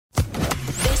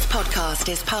podcast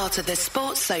is part of the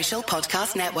Sports Social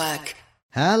Podcast Network.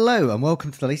 Hello and welcome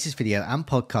to the latest video and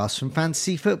podcast from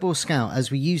Fantasy Football Scout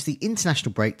as we use the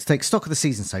international break to take stock of the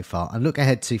season so far and look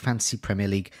ahead to Fantasy Premier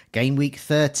League Game Week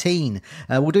 13.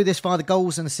 We'll do this via the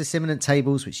goals and assists imminent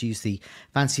tables, which use the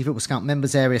Fantasy Football Scout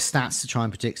members area stats to try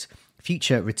and predict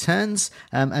future returns,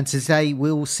 and today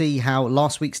we'll see how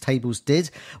last week's tables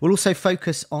did. We'll also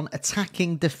focus on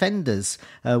attacking defenders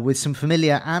with some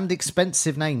familiar and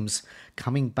expensive names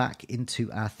coming back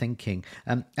into our thinking.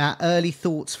 Our early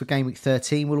thoughts for Game Week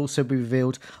 13 will also be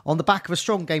revealed on the back of a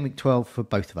strong Game Week 12 for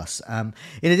both of us.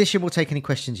 In addition, we'll take any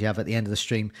questions you have at the end of the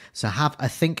stream, so have a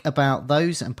think about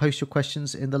those and post your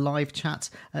questions in the live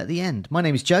chat at the end. My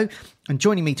name is Joe, and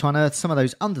joining me to unearth some of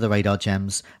those under the radar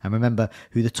gems and remember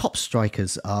who the top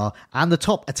strikers are and the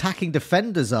top attacking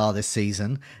defenders are this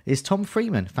season is Tom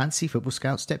Freeman, Fantasy Football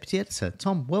Scout's Deputy Editor.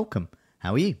 Tom, welcome.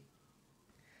 How are you?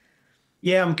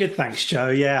 Yeah, I'm good, thanks, Joe.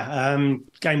 Yeah,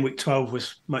 Game Week 12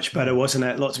 was much better, wasn't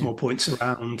it? Lots more points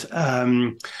around,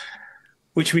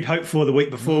 which we'd hoped for the week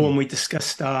before when we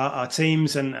discussed our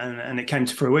teams, and it came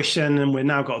to fruition. And we've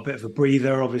now got a bit of a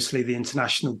breather, obviously, the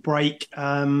international break.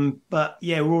 But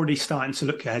yeah, we're already starting to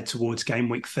look ahead towards Game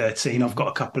Week 13. I've got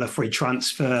a couple of free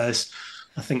transfers.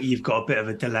 I think you've got a bit of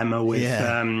a dilemma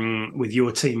with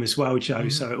your team as well, Joe.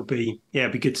 So it'll be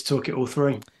good to talk it all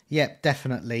through. Yeah,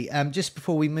 definitely. Just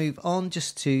before we move on,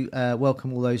 just to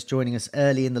welcome all those joining us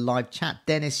early in the live chat.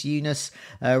 Dennis, Eunice,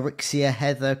 Rixia,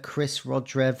 Heather, Chris,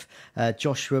 Rodrev,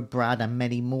 Joshua, Brad, and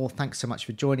many more. Thanks so much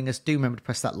for joining us. Do remember to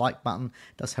press that like button.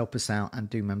 It does help us out. And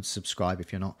do remember to subscribe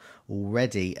if you're not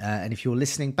already. And if you're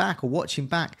listening back or watching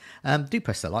back, do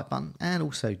press that like button. And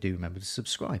also do remember to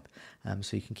subscribe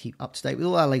so you can keep up to date with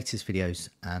all our latest videos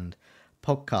and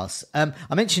podcasts.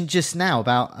 I mentioned just now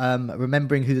about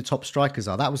remembering who the top strikers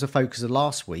are. That was a focus of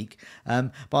last week,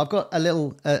 but I've got a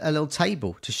little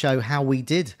table to show how we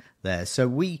did there. So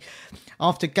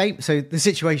the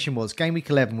situation was Game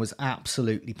Week 11 was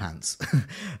absolutely pants,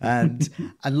 and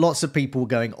lots of people were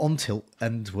going on tilt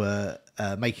and were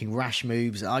making rash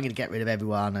moves. I'm going to get rid of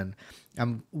everyone,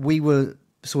 and we were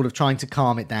sort of trying to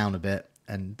calm it down a bit.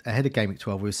 And ahead of Game Week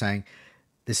 12, we were saying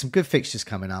there's some good fixtures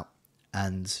coming up.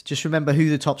 And just remember who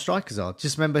the top strikers are.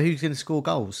 Just remember who's going to score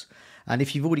goals. And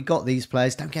if you've already got these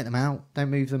players, don't get them out. Don't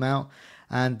move them out.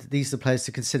 And these are the players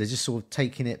to consider. Just sort of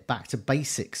taking it back to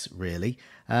basics, really.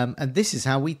 And this is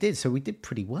how we did. So we did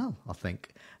pretty well, I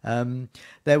think.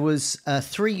 There was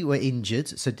 3 were injured,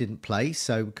 so didn't play.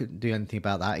 So we couldn't do anything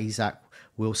about that. Isaac,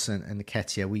 Wilson and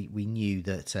Nketiah. We knew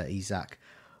that Isaac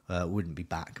wouldn't be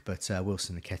back. But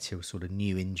Wilson and Nketiah were sort of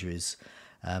new injuries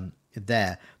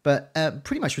there, but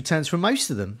pretty much returns from most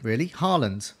of them, really.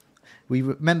 Haaland, we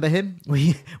remember him.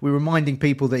 We're reminding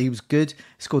people that he was good.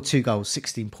 Scored 2 goals,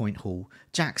 16-point haul.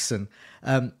 Jackson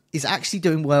is actually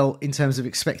doing well in terms of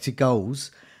expected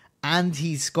goals, and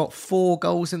he's got 4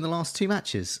 goals in the last 2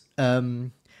 matches.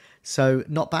 So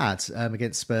not bad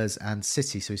against Spurs and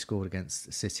City. So he scored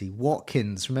against City.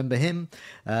 Watkins, remember him?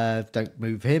 Don't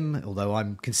move him, although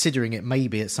I'm considering it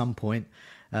maybe at some point.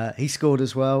 He scored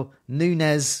as well.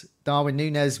 Darwin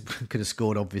Núñez could have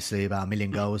scored, obviously, about 1 million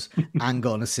goals and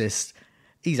got an assist.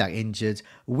 Isaac injured.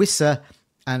 Wissa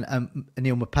and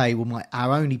Anil Maupay were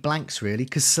our only blanks, really,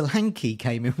 because Solanke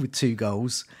came in with 2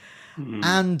 goals.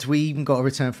 And we even got a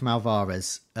return from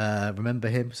Alvarez. Remember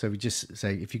him? So we just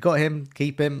say, if you got him,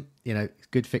 keep him.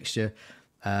 Good fixture.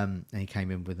 And he came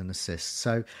in with an assist.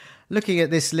 So looking at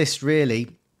this list,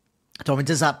 really, Tom,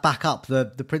 does that back up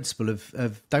the principle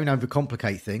of don't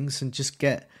overcomplicate things and just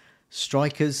get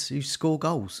strikers who score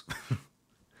goals?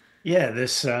 Yeah,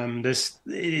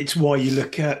 it's why you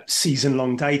look at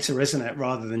season-long data, isn't it?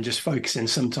 Rather than just focusing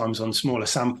sometimes on smaller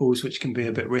samples, which can be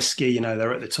a bit risky.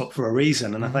 They're at the top for a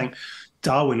reason. And I think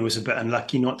Darwin was a bit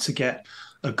unlucky not to get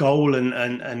a goal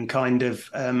and kind of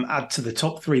add to the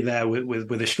top 3 there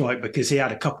with a strike, because he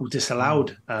had a couple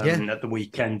disallowed at the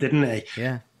weekend, didn't he?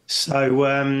 Yeah. So,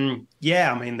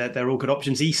 they're all good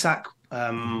options. Isak,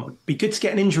 be good to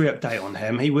get an injury update on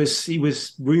him. He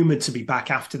was rumoured to be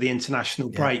back after the international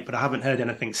break, but I haven't heard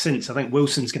anything since. I think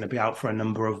Wilson's going to be out for a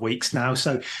number of weeks now,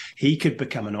 so he could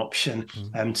become an option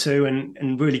too.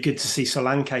 And really good to see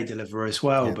Solanke deliver as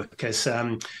well, because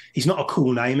he's not a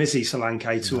cool name, is he,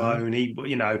 Solanke, to own?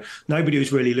 Nobody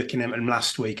was really looking at him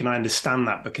last week, and I understand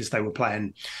that because they were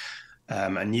playing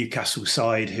a Newcastle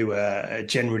side who are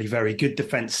generally very good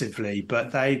defensively, but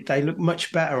they look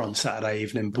much better on Saturday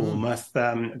evening, Bournemouth.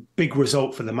 Big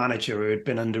result for the manager, who had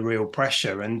been under real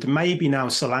pressure. And maybe now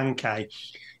Solanke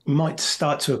might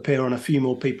start to appear on a few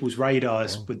more people's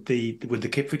radars with the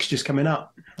kit fixtures coming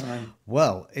up.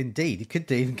 Well, indeed, it could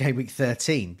do even game week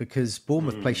 13 because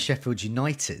Bournemouth play Sheffield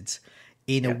United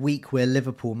in a week where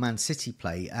Liverpool Man City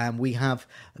play. And we have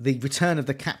the return of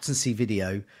the captaincy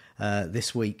video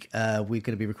this week. We're going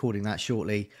to be recording that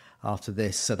shortly after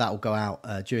this. So that will go out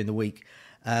during the week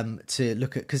to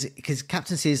look at, because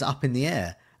captaincy is up in the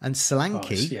air. And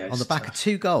Solanke, on the back of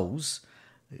 2 goals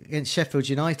against Sheffield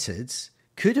United,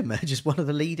 could emerge as one of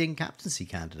the leading captaincy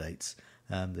candidates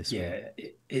this week. Yeah,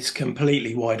 it's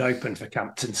completely wide open for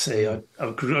captaincy. I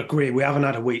agree. We haven't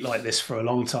had a week like this for a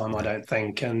long time, I don't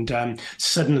think. And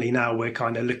suddenly now we're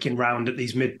kind of looking round at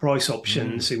these mid-price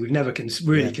options who we've never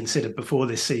really considered before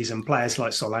this season, players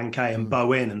like Solanke and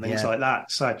Bowen and things like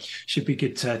that. So it should be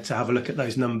good to have a look at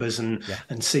those numbers and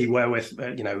see where we're,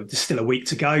 there's still a week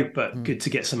to go, but good to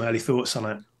get some early thoughts on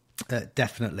it.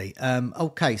 Definitely.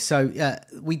 Okay, so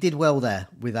we did well there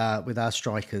with our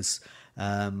strikers.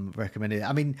 Recommended.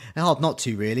 I mean, hard not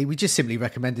to really. We just simply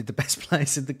recommended the best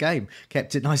players in the game,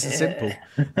 kept it nice and simple.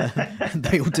 And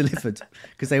they all delivered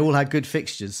because they all had good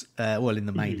fixtures. Well, in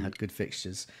the main, had good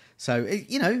fixtures. So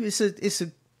it's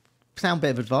a sound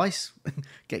bit of advice.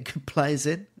 Get good players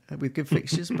in with good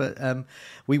fixtures. But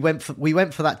we went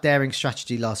for that daring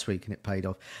strategy last week and it paid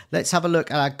off. Let's have a look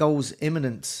at our goals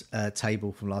imminent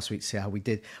table from last week to see how we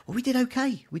did. Well, we did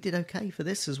okay. We did okay for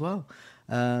this as well.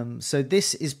 So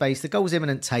this is based the goals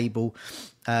imminent table,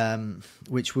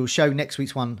 which we'll show next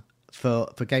week's one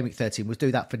for game week 13. We'll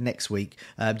do that for next week,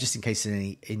 just in case there's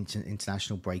any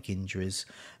international break injuries.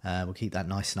 We'll keep that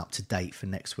nice and up to date for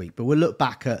next week. But we'll look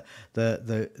back at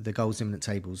the goals imminent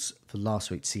tables for last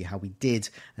week to see how we did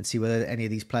and see whether any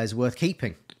of these players are worth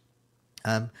keeping.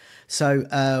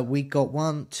 So we got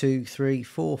 1, 2, 3,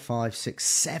 4, 5, 6,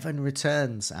 7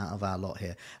 returns out of our lot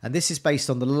here. And this is based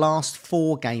on the last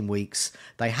 4 game weeks.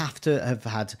 They have to have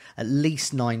had at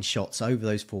least 9 shots over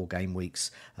those 4 game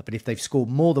weeks. But if they've scored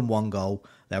more than 1 goal,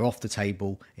 they're off the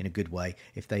table in a good way.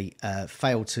 If they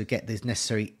fail to get the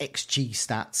necessary XG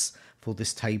stats for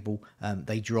this table,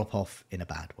 they drop off in a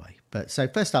bad way. But so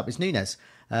first up is Nunes.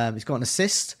 He's got an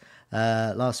assist.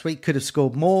 Last week, could have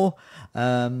scored more.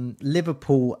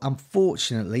 Liverpool,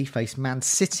 unfortunately, face Man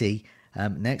City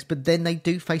next, but then they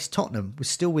do face Tottenham. We're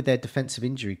still with their defensive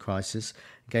injury crisis,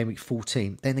 game week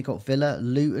 14. Then they got Villa,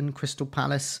 Luton, Crystal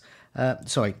Palace.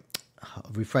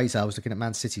 Rephrase that, I was looking at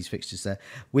Man City's fixtures there.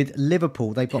 With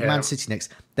Liverpool, they've got Man City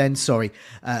next. Then,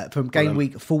 from game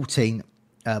week 14,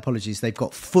 apologies, they've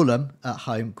got Fulham at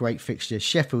home, great fixture.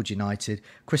 Sheffield United,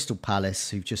 Crystal Palace,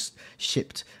 who've just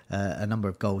shipped a number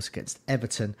of goals against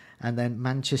Everton, and then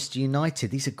Manchester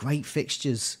United. These are great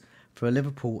fixtures for a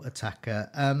Liverpool attacker.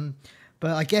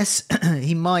 But I guess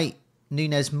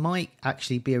Nunes might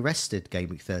actually be arrested game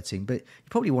week 13, but you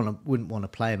probably wouldn't want to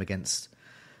play him against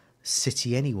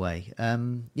City anyway.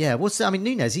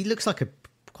 Nunes, he looks like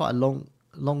quite a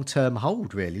long-term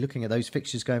hold, really, looking at those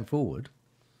fixtures going forward.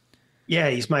 Yeah,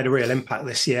 he's made a real impact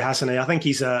this year, hasn't he? I think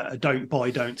he's a don't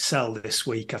buy, don't sell this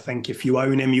week. I think if you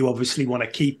own him, you obviously want to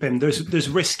keep him. There's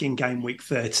risk in game week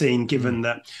 13, given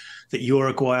that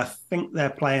Uruguay, I think they're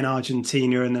playing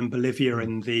Argentina and then Bolivia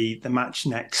in the match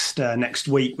next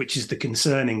week, which is the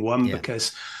concerning one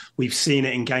because we've seen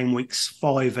it in game weeks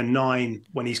 5 and 9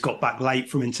 when he's got back late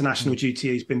from international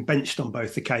duty. He's been benched on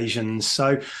both occasions.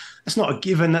 So it's not a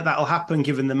given that'll happen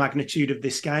given the magnitude of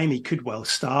this game. He could well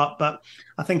start, but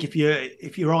I think if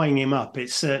you're eyeing him up,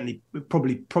 it's certainly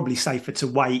probably safer to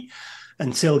wait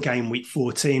until game week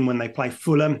 14 when they play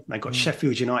Fulham. They've got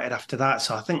Sheffield United after that.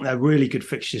 So I think they're really good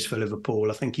fixtures for Liverpool.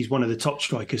 I think he's one of the top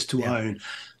strikers to own.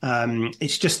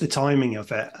 It's just the timing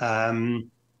of it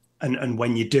and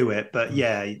when you do it. But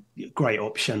great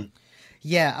option.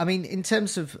 Yeah, I mean, in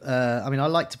terms of, I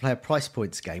like to play a price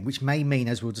points game, which may mean,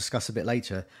 as we'll discuss a bit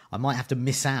later, I might have to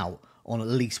miss out on at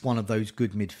least one of those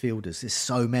good midfielders. There's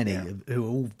so many who are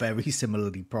all very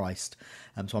similarly priced,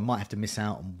 so I might have to miss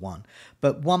out on one.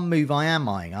 But one move I am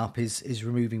eyeing up is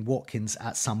removing Watkins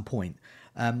at some point.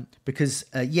 Because,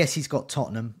 yes, he's got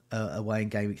Tottenham away in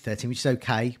game week 13, which is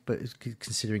okay, but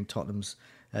considering Tottenham's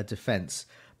defence.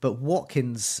 But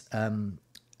Watkins,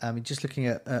 just looking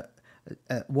at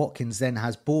Watkins then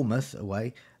has Bournemouth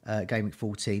away, game week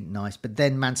 14, nice. But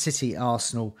then Man City,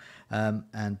 Arsenal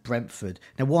and Brentford.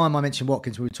 Now, why am I mentioning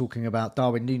Watkins? We were talking about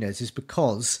Darwin Nunes is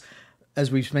because,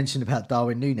 as we've mentioned about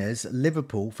Darwin Nunes,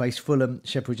 Liverpool faced Fulham,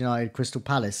 Sheffield United, Crystal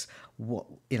Palace,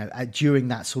 during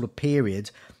that sort of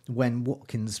period when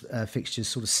Watkins' fixtures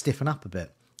sort of stiffen up a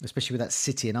bit, especially with that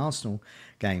City and Arsenal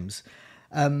games.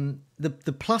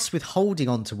 The plus with holding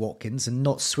on to Watkins and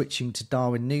not switching to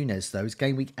Darwin Nunes, though, is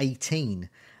game week 18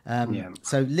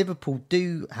 So Liverpool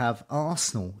do have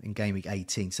Arsenal in game week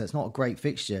 18, so it's not a great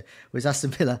fixture. Whereas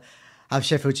Aston Villa have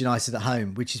Sheffield United at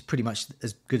home, which is pretty much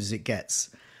as good as it gets.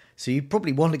 So you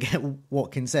probably want to get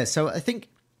Watkins there. So I think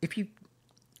if you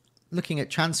looking at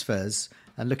transfers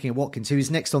and looking at Watkins, who is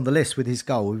next on the list with his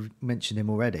goal, we've mentioned him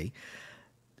already,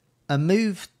 a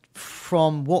move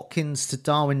from Watkins to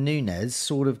Darwin Núñez,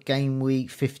 sort of game week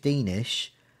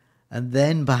 15-ish, and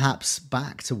then perhaps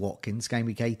back to Watkins, game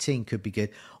week 18 could be good.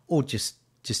 Or just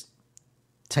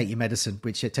take your medicine,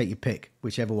 take your pick,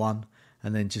 whichever one,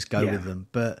 and then just go with them.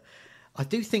 But I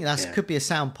do think that could be a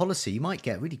sound policy. You might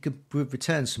get really good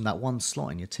returns from that one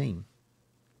slot in your team.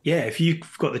 Yeah, if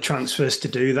you've got the transfers to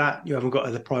do that, you haven't got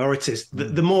other priorities.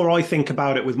 The more I think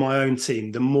about it with my own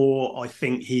team, the more I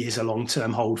think he is a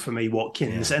long-term hold for me,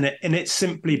 Watkins. Yeah. And it's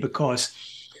simply because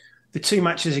the two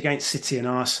matches against City and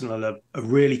Arsenal are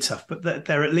really tough, but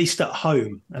they're at least at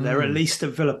home, and they're at least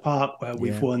at Villa Park, where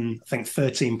we've won, I think,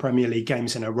 13 Premier League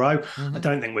games in a row. I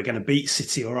don't think we're going to beat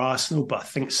City or Arsenal, but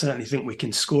certainly think we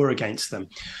can score against them.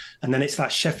 And then it's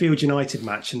that Sheffield United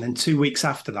match. And then 2 weeks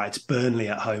after that, it's Burnley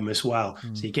at home as well.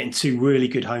 So you're getting two really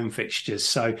good home fixtures.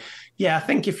 So, yeah, I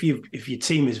think if your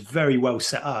team is very well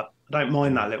set up, I don't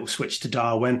mind that little switch to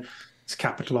Darwin to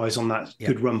capitalise on that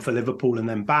good run for Liverpool and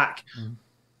then back.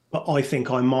 But I think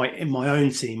I might, in my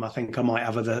own team, I think I might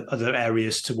have other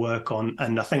areas to work on.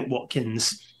 And I think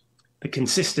Watkins, the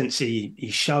consistency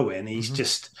he's showing, he's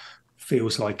just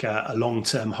feels like a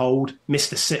long-term hold.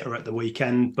 Missed a sitter at the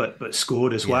weekend, but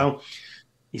scored as well.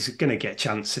 He's going to get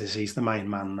chances. He's the main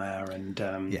man there. And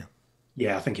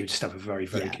I think he'll just have a very,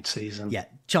 very good season. Yeah,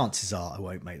 chances are I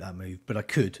won't make that move, but I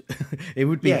could. It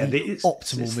would be the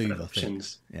optimal move, I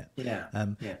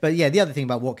think. But the other thing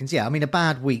about Watkins, I mean, a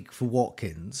bad week for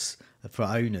Watkins, for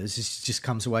owners, is just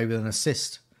comes away with an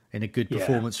assist in a good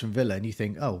performance from Villa, and you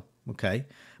think, oh, okay.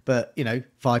 But,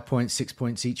 5 points, 6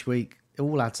 points each week, it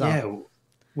all adds up. Yeah,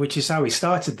 which is how he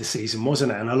started the season,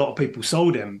 wasn't it? And a lot of people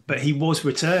sold him, but he was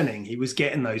returning. He was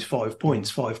getting those 5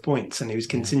 points, and he was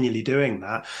continually doing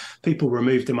that. People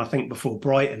removed him, I think, before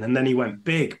Brighton, and then he went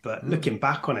big. But looking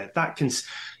back on it, that can,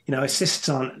 assists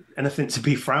aren't anything to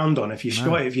be frowned on. If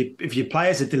your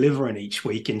players are delivering each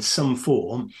week in some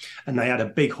form, and they had a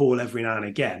big haul every now and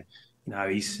again,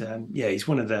 he's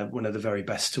one of the very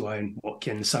best to own,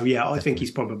 Watkins. So I think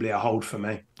he's probably a hold for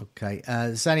me. Okay,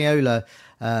 Zaniola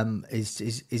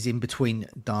is in between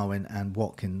Darwin and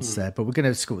Watkins there, but we're going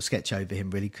to sort of sketch over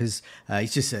him really because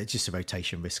he's just a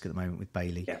rotation risk at the moment with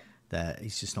Bailey. Yeah. There,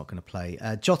 he's just not going to play.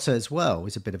 Jota as well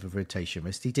is a bit of a rotation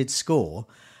risk. He did score,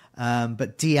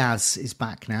 but Diaz is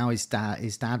back now. His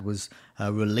dad was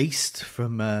released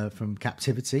from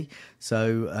captivity,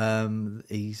 so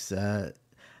he's.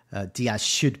 Diaz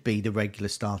should be the regular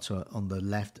starter on the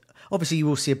left. Obviously, you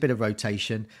will see a bit of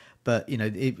rotation, but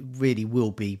it really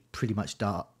will be pretty much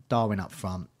Darwin up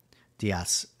front,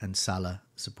 Diaz and Salah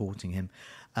supporting him,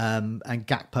 and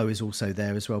Gakpo is also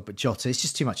there as well. But Jota, it's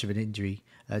just too much of an injury,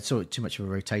 too much of a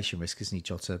rotation risk, isn't he,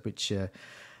 Jota? Which it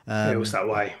was that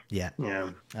way. Yeah.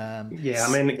 I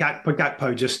mean,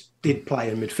 Gakpo just did play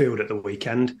in midfield at the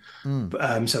weekend.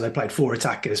 So they played four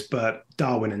attackers, but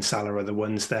Darwin and Salah are the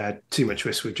ones there. Too much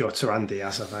risk with Jota and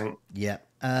Diaz, I think. Yeah.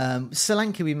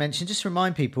 Solanke we mentioned, just to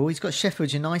remind people, he's got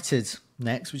Sheffield United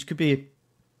next, which could be a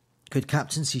good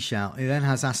captaincy shout. He then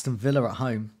has Aston Villa at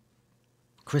home,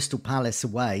 Crystal Palace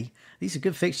away. These are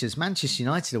good fixtures. Manchester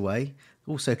United away,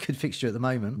 also a good fixture at the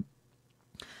moment.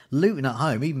 Luton at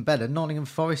home, even better. Nottingham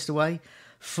Forest away,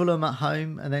 Fulham at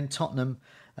home, and then Tottenham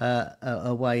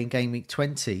away in game week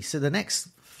 20. So the next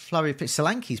flurry of fixtures,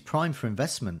 Solanke's prime for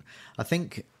investment. I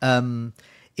think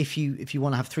if you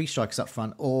want to have three strikers up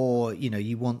front, or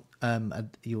you want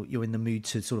you're in the mood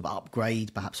to sort of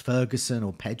upgrade, perhaps Ferguson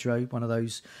or Pedro, one of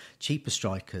those cheaper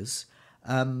strikers.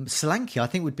 Solanke, I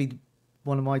think, would be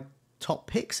one of my top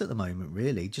picks at the moment,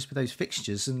 really, just with those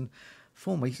fixtures and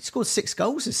form. He scored 6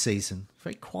 goals this season,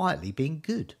 very quietly being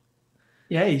good.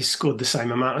 Yeah, he's scored the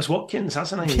same amount as Watkins,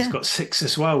 hasn't he? He's got 6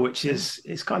 as well, which is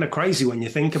kind of crazy when you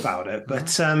think about it.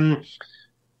 But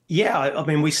I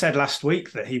mean, we said last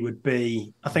week that he would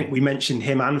be, I think we mentioned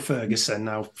him and Ferguson.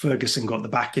 Now, Ferguson got the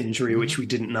back injury, which we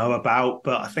didn't know about,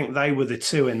 but I think they were the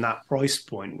two in that price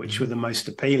point, which were the most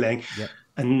appealing. Yep.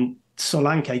 And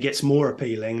Solanke gets more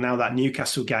appealing now, that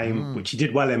Newcastle game, which he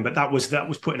did well in, but that was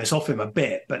putting us off him a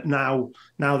bit. But now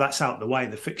that's out the way.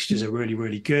 The fixtures are really,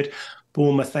 really good.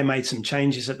 Bournemouth, they made some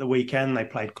changes at the weekend. They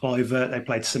played Kluivert, they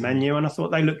played Semenyo, and I thought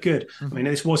they looked good. I mean,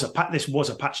 this was a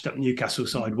patched up Newcastle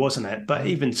side, wasn't it? But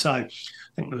even so, I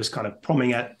think there was kind of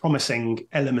promising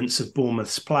elements of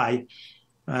Bournemouth's play.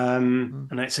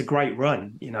 And it's a great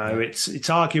run. It's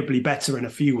arguably better in a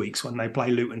few weeks when they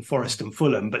play Luton, Forest, and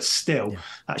Fulham, but still,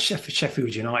 that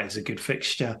Sheffield United is a good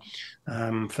fixture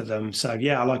for them. So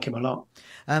yeah, I like him a lot.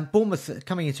 Bournemouth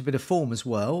coming into a bit of form as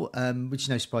well, which is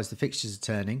no surprise. The fixtures are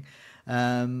turning,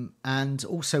 and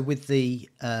also with the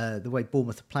way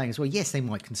Bournemouth are playing as well. Yes, they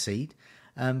might concede,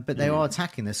 but they are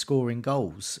attacking. They're scoring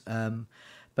goals.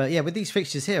 But yeah, with these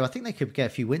fixtures here, I think they could get a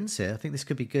few wins here. I think this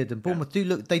could be good. And Bournemouth do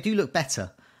look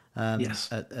better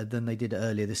than they did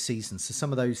earlier this season. So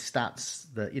some of those stats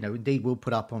that indeed we'll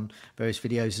put up on various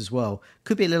videos as well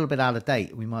could be a little bit out of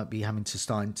date. We might be having to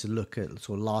start to look at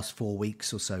sort of last 4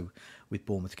 weeks or so with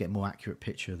Bournemouth to get a more accurate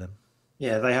picture of them.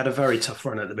 Yeah, they had a very tough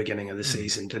run at the beginning of the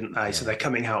season, didn't they? Yeah. So they're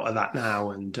coming out of that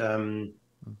now, and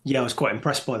I was quite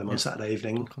impressed by them on Saturday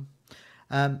evening. Okay.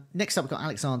 Next up, we've got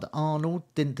Alexander-Arnold.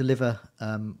 Didn't deliver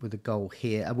with a goal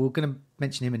here. We're going to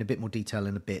mention him in a bit more detail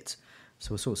in a bit,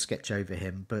 so we'll sort of sketch over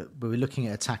him. But we're looking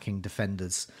at attacking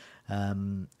defenders.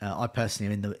 I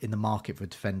personally am in the market for a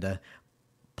defender.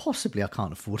 Possibly I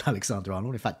can't afford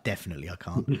Alexander-Arnold. In fact, definitely I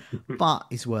can't. But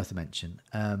it's worth a mention.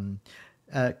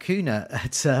 Kuna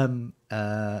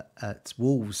at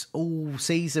Wolves. All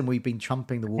season we've been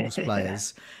trumping the Wolves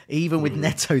players. Even with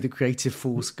Neto, the creative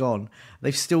force gone,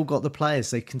 they've still got the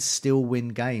players. They can still win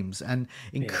games. And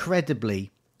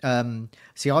incredibly, I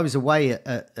was away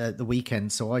at the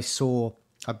weekend, so I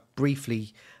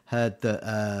briefly heard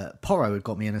that Porro had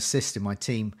got me an assist in my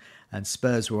team and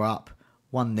Spurs were up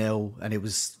 1-0, and it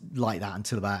was like that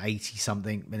until about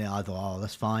 80-something minute. I thought,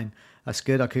 that's fine. That's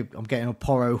good. I'm getting a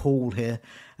Porro haul here.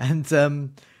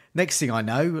 And next thing I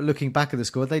know, looking back at the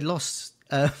score, they lost.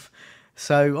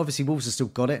 So obviously Wolves have still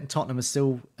got it, and Tottenham are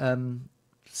still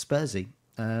Spursy.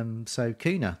 So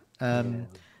Kuna,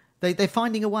 they're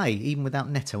finding a way, even without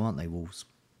Neto, aren't they, Wolves?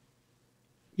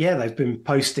 Yeah, they've been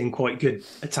posting quite good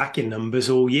attacking numbers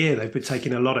all year. They've been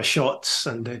taking a lot of shots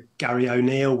under Gary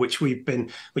O'Neill, which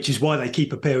is why they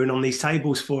keep appearing on these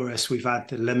tables for us. We've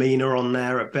had Lamina on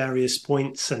there at various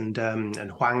points, and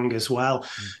Hwang as well,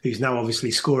 who's now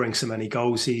obviously scoring so many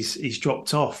goals he's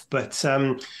dropped off. But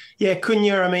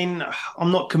Cunha, I mean,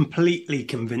 I'm not completely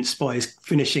convinced by his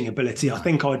finishing ability. No. I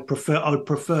think I would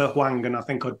prefer Hwang, and I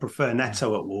think I'd prefer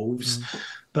Neto at Wolves.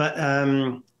 But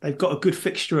they've got a good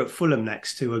fixture at Fulham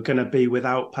next, who are going to be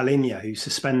without Palhinha, who's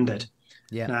suspended.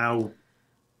 Yeah. Now,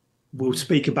 we'll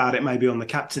speak about it maybe on the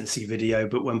captaincy video,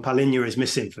 but when Palhinha is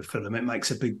missing for Fulham, it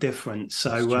makes a big difference.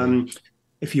 So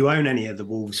if you own any of the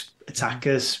Wolves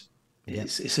attackers,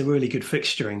 it's a really good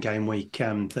fixture in game week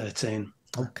 13.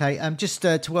 Okay, just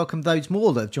to welcome those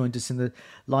more that have joined us in the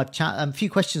live chat. A few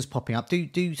questions popping up.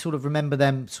 Do sort of remember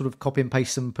them, sort of copy and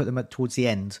paste them, put them towards the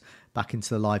end back into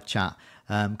the live chat,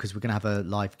 because we're going to have a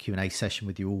live Q&A session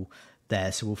with you all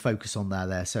there. So we'll focus on that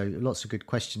there. So lots of good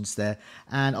questions there.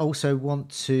 And also want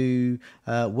to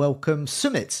welcome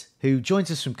Sumit, who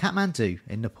joins us from Kathmandu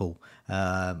in Nepal.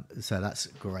 So that's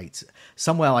great.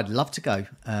 Somewhere I'd love to go.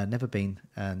 Never been.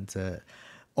 And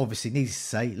obviously, needless to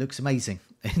say, it looks amazing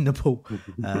in Nepal.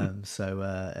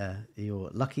 So you're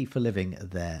lucky for living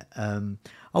there.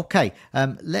 Okay,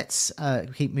 let's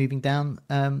keep moving down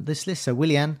this list. So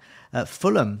Willian,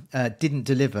 Fulham didn't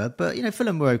deliver, but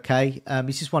Fulham were okay.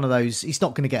 He's just one of those. He's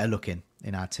not going to get a look in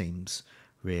our teams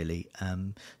really. So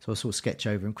I'll sort of sketch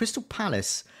over him. Crystal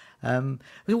Palace. Eze's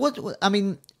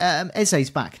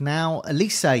back now.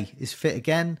 Elise is fit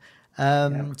again.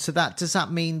 So does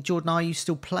that mean Jordan Ayew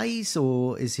still plays,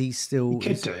 or is he still?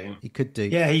 He could do.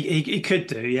 Yeah, he could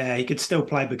do. Yeah, he could still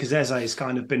play because Eze has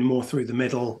kind of been more through the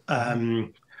middle.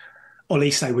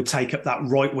 Olise would take up that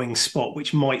right wing spot,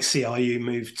 which might see Ayew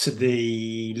move to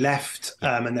the left,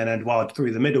 and then Edouard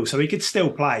through the middle. So he could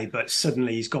still play, but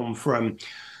suddenly he's gone from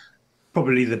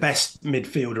probably the best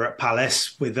midfielder at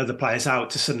Palace with other players out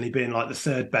to suddenly being like the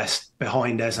third best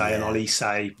behind Eze and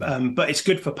Olise. But it's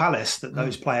good for Palace that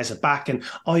those players are back, and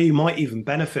Ayew might even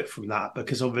benefit from that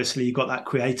because obviously you got that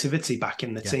creativity back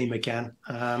in the team again.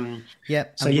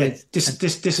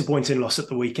 Disappointing loss at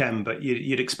the weekend, but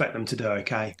you'd expect them to do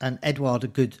okay. And Edouard a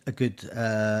good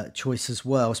choice as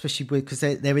well, especially because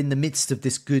they're in the midst of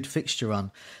this good fixture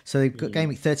run. So they've got game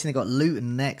week 13. They've got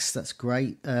Luton next. That's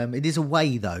great. It is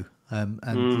away though. And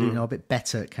Luton are a bit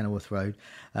better at Kenilworth Road.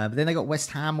 But then they got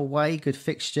West Ham away, good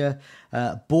fixture.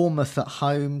 Bournemouth at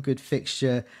home, good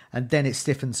fixture. And then it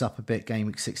stiffens up a bit game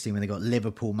week 16 when they got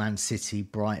Liverpool, Man City,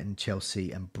 Brighton,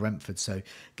 Chelsea and Brentford. So it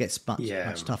gets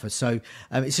much tougher. So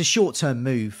it's a short-term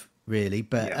move, really.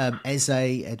 But Eze,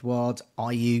 Edouard,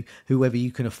 Ayew, whoever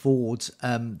you can afford,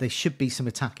 there should be some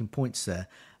attacking points there.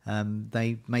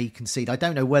 they may concede. I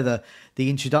don't know whether the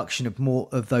introduction of more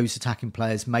of those attacking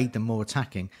players made them more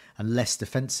attacking and less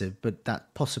defensive, but that's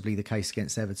possibly the case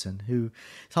against Everton, who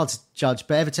it's hard to judge.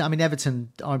 But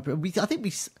Everton, I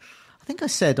think I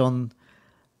said on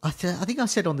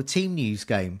the team news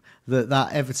game that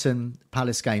Everton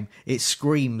Palace game, it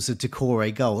screams a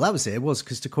Doucouré goal. That was it. It was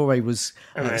because Doucouré was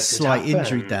a slight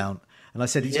injury down. And I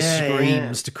said it just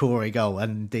screams Doucouré goal.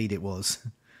 And indeed it was.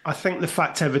 I think the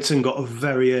fact Everton got a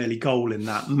very early goal in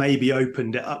that maybe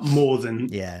opened it up more than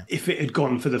if it had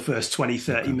gone for the first 20,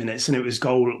 30 minutes and it was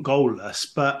goalless.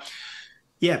 But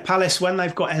yeah, Palace, when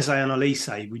they've got Eze and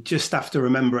Olise, we just have to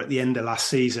remember at the end of last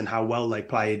season how well they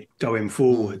played going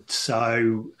forward.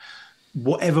 So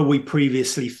whatever we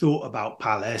previously thought about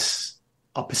Palace,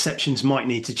 our perceptions might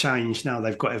need to change now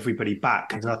they've got everybody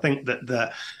back. And I think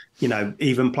that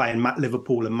even playing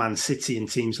Liverpool and Man City and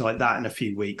teams like that in a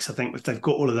few weeks, I think if they've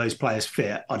got all of those players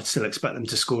fit, I'd still expect them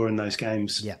to score in those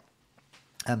games. Yeah.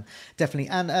 Definitely.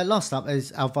 And last up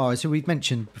is Alvarez, who we've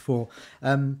mentioned before.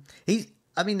 I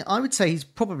would say he's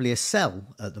probably a sell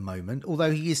at the moment,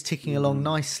 although he is ticking along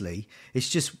nicely. It's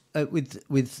just with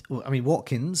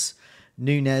Watkins,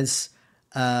 Nunes,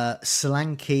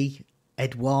 Solanke,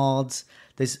 Edouard.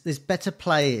 There's better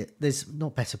play. There's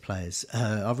not better players.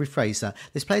 I'll rephrase that.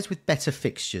 There's players with better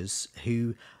fixtures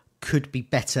who could be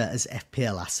better as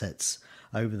FPL assets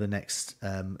over the next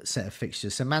set of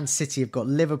fixtures. So Man City have got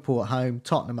Liverpool at home,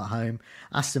 Tottenham at home,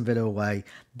 Aston Villa away.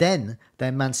 Then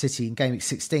Man City in game week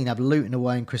 16 have Luton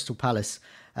away and Crystal Palace.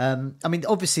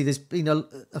 Obviously there's been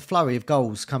a flurry of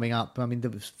goals coming up. There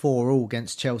was 4-4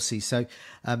 against Chelsea. So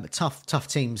tough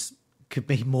teams could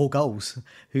be more goals.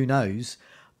 Who knows?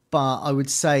 But I would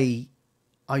say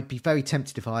I'd be very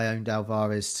tempted if I owned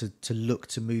Alvarez to look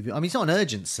to move it. He's not an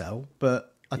urgent sell,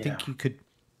 but I think you could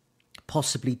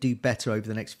possibly do better over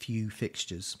the next few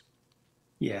fixtures.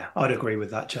 Yeah, I'd agree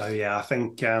with that, Joe. Yeah, I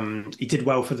think he did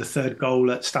well for the third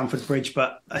goal at Stamford Bridge.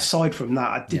 But aside from that,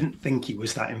 I didn't think he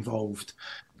was that involved.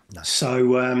 No.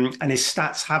 So, and his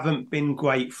stats haven't been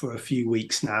great for a few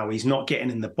weeks now. He's not getting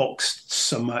in the box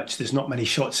so much. There's not many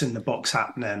shots in the box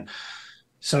happening.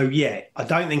 So, yeah, I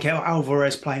don't think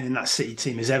Alvarez playing in that City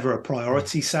team is ever a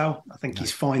priority sell. I think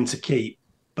he's fine to keep,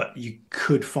 but you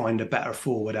could find a better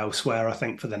forward elsewhere, I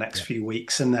think, for the next few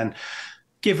weeks. And then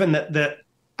given that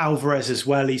Alvarez as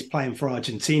well, he's playing for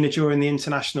Argentina during the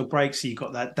international break, so you've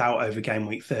got that doubt over game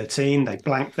week 13. They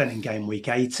blanked then in game week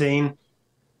 18.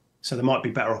 So there might be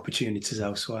better opportunities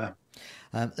elsewhere.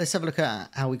 Let's have a look at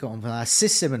how we got on with our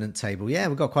assists imminent table. Yeah,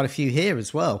 we've got quite a few here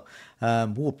as well.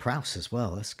 Ward-Prowse as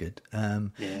well. That's good.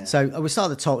 So we'll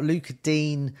start at the top. Luca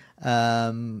Dean,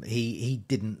 he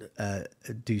didn't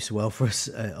do so well for us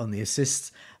on the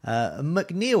assists.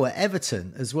 McNeil at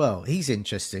Everton as well. He's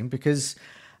interesting because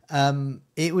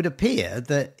it would appear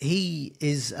that he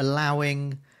is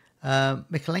allowing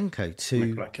Mykolenko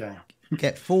to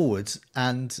get forwards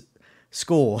and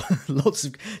score lots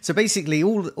of. So basically,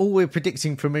 all we're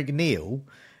predicting from McNeil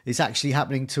is actually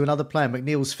happening to another player.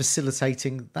 McNeil's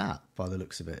facilitating that, by the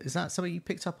looks of it. Is that something you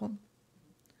picked up on?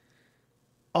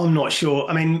 I'm not sure.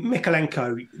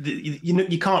 Mykolenko,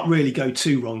 you can't really go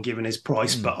too wrong given his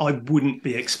price, but I wouldn't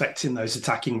be expecting those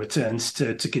attacking returns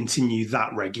to continue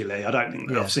that regularly. I don't think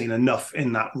that I've seen enough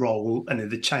in that role and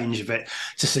the change of it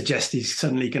to suggest he's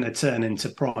suddenly going to turn into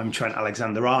prime Trent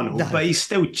Alexander-Arnold. No. But he's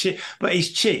still cheap. But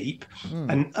he's cheap,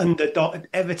 and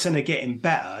Everton are getting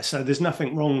better, so there's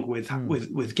nothing wrong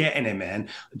with getting him in.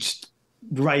 Just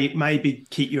maybe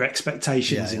keep your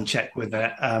expectations in check with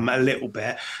it a little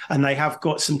bit. And they have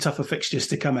got some tougher fixtures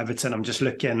to come, Everton. I'm just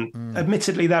looking.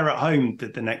 Admittedly, they're at home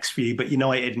the next few, but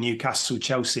United, Newcastle,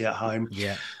 Chelsea at home.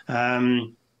 Yeah.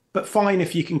 But fine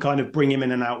if you can kind of bring him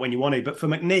in and out when you want to. But for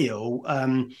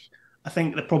McNeil, I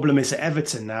think the problem is at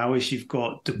Everton now is you've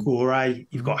got Doucouré,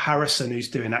 you've got Harrison,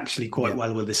 who's doing actually quite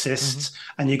well with assists,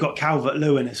 and you've got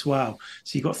Calvert-Lewin as well.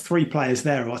 So you've got three players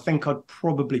there who I think I'd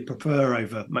probably prefer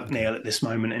over McNeil at this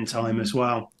moment in time as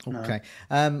well. Okay.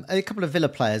 A couple of Villa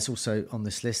players also on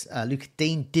this list. Luca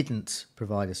Dean didn't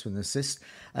provide us with an assist.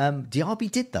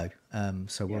 Diaby did, though.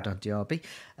 So well done, Diaby.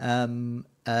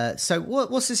 So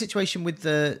what's the situation with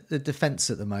the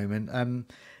defence at the moment?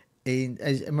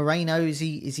 Moreno, is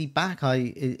he back?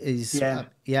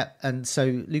 And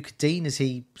so Luca Dean, is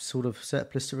he sort of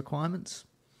surplus to requirements?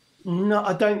 No,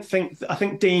 I don't think. I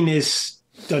think Dean is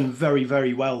done very,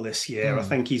 very well this year. I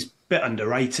think he's a bit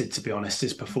underrated, to be honest,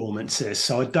 his performances.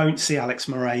 So I don't see Alex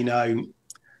Moreno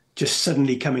just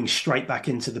suddenly coming straight back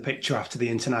into the picture after the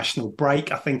international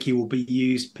break. I think he will be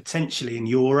used potentially in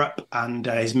Europe, and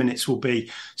his minutes will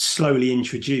be slowly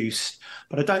introduced.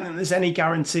 But I don't think there's any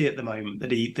guarantee at the moment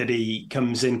that he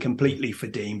comes in completely for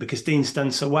Dean, because Dean's done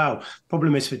so well.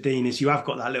 Problem is for Dean is you have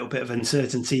got that little bit of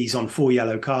uncertainties on 4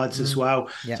 yellow cards as well.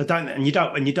 Yeah. So you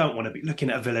don't want to be looking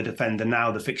at a Villa defender now.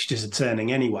 The fixtures are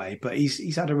turning anyway, but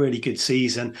he's had a really good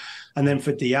season. And then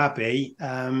for Diaby,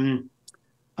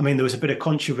 I mean, there was a bit of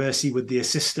controversy with the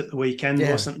assist at the weekend,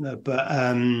 wasn't there? But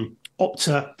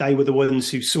Opta, they were the ones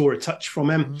who saw a touch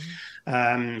from him.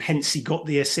 Hence, he got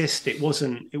the assist. It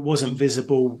wasn't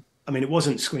visible. I mean, it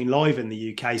wasn't screen live in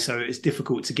the UK, so it's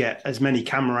difficult to get as many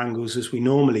camera angles as we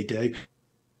normally do.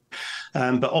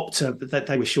 But Opta,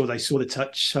 they were sure they saw the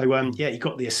touch. So, he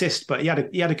got the assist, but he had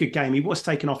a good game. He was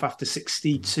taken off after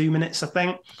 62 minutes, I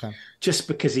think, just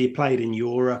because he played in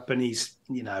Europe and his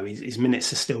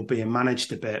minutes are still being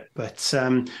managed a bit. But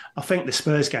I think the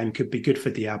Spurs game could be good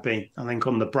for Diaby. I think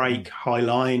on the break, high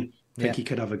line, I think he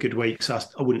could have a good week, so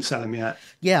I wouldn't sell him yet.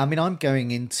 Yeah, I mean, I'm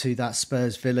going into that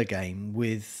Spurs-Villa game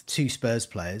with 2 Spurs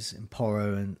players in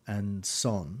Porro and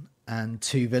Son, and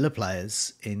 2 Villa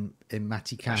players in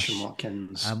Matty Cash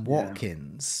and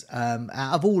Watkins. Out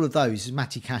of all of those,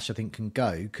 Matty Cash I think can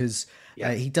go, because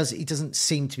he doesn't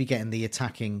seem to be getting the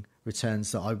attacking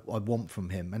returns that I want from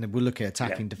him. And we'll look at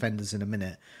attacking defenders in a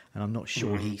minute, and I'm not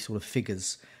sure he sort of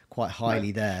figures quite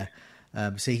highly there.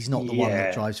 So he's not the one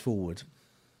that drives forward.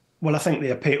 Well, I think the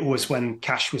appeal was when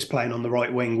Cash was playing on the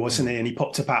right wing, wasn't he? And he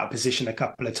popped up out of position a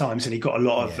couple of times and he got a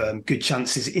lot of good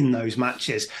chances in those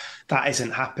matches. That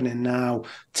isn't happening now.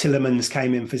 Tielemans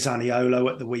came in for Zaniolo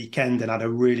at the weekend and had a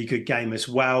really good game as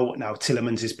well. Now,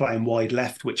 Tielemans is playing wide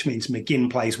left, which means McGinn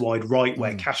plays wide right,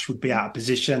 where Cash would be out of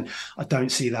position. I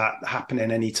don't see that happening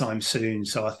anytime soon.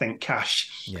 So I think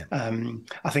Cash,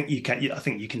 I think you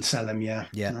can sell him,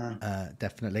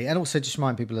 definitely. And also just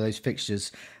remind people of those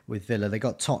fixtures with Villa. They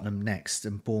got Tottenham next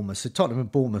and Bournemouth. So Tottenham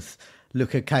and Bournemouth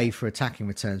look okay for attacking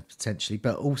returns potentially,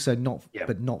 but also not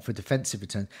for defensive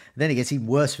returns. And then it gets even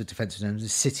worse for defensive returns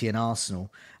with City and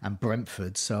Arsenal and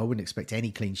Brentford. So I wouldn't expect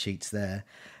any clean sheets there.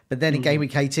 But then in game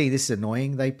week 18, this is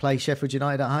annoying. They play Sheffield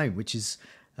United at home, which is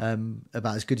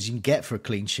about as good as you can get for a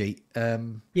clean sheet.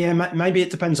 Maybe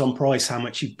it depends on price, how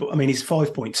much you... I mean, he's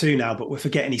 5.2 now, but we're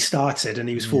forgetting he started and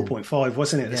he was 4.5,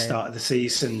 wasn't it, at the start of the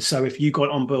season? So if you got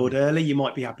on board early, you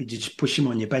might be happy to just push him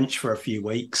on your bench for a few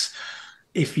weeks.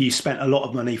 If you spent a lot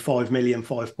of money, 5 million,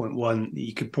 5.1,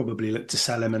 you could probably look to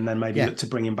sell him and then maybe look to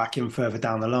bring him back in further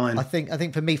down the line. I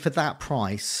think for me, for that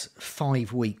price,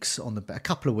 5 weeks a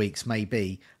couple of weeks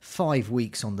maybe, 5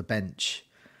 weeks on the bench.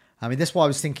 I mean, that's why I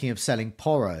was thinking of selling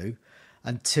Porro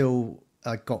until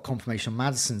I got confirmation on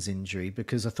Maddison's injury,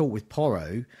 because I thought with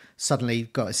Porro, suddenly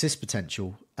got assist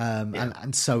potential,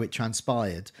 and so it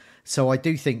transpired. So I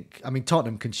do think, I mean,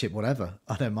 Tottenham can ship whatever.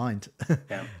 I don't mind.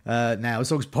 Now,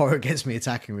 as long as Porro gets me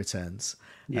attacking returns.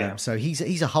 So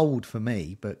he's a hold for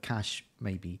me, but Cash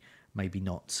maybe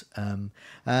not.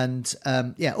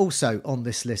 Also on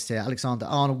this list here, Alexander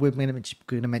Arnold, we're going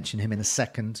to mention him in a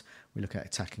second. We look at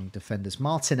attacking defenders.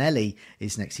 Martinelli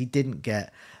is next. He didn't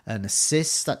get an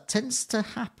assist. That tends to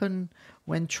happen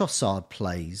when Trossard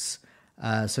plays.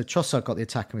 So Trossard got the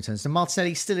attacking returns. And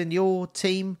Martinelli's still in your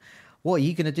team. What are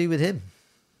you going to do with him?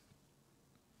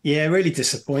 Yeah, really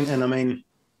disappointing. I mean,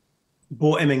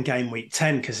 bought him in game week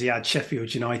 10 because he had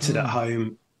Sheffield United at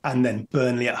home and then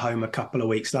Burnley at home a couple of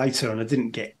weeks later, and I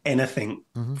didn't get anything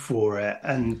for it.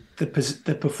 And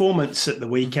the performance at the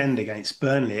weekend against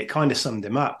Burnley, it kind of summed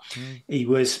him up. He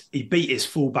beat his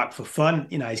fullback for fun.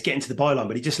 You know, he's getting to the byline,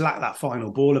 but he just lacked that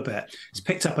final ball a bit. He's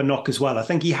picked up a knock as well. I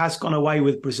think he has gone away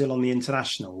with Brazil on the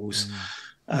internationals.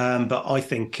 But I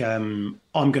think I'm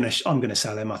gonna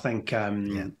sell him. I think I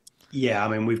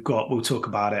mean, we'll talk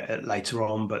about it later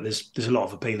on, but there's a lot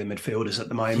of appealing midfielders at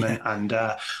the moment, and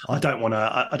I don't want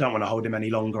to hold him any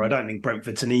longer. I don't think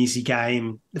Brentford's an easy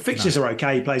game. The fixtures are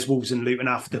okay. He plays Wolves and Luton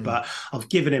after, but I've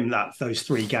given him those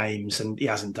 3 games and he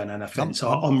hasn't done anything. So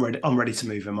I'm ready to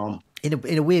move him on.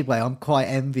 In a weird way, I'm quite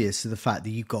envious of the fact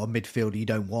that you've got a midfielder you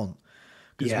don't want.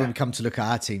 Because when we come to look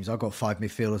at our teams, I've got 5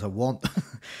 midfielders I want.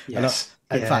 Yes.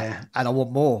 In fact, and I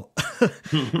want more,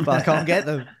 but I can't get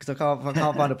them because I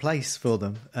can't find a place for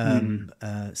them.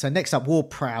 So next up,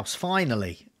 Ward-Prowse.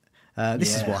 Finally,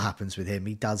 this is what happens with him.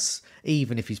 He does,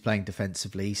 even if he's playing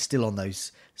defensively, he's still on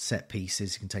those set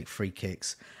pieces. He can take free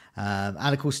kicks, and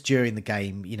of course during the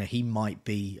game, you know, he might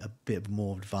be a bit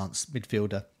more advanced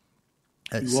midfielder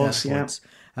at certain points,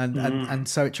 and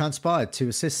so it transpired 2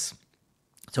 assists.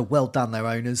 So well done, their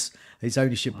owners. His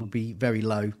ownership will be very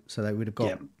low, so they would have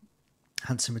got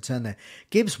Handsome return there.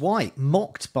 Gibbs White,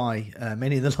 mocked by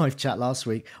many in the live chat last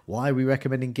week. Why are we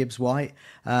recommending Gibbs White?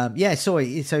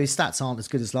 Sorry, so his stats aren't as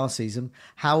good as last season.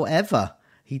 However,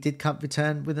 he did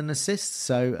return with an assist,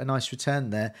 so a nice return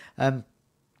there.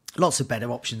 Lots of better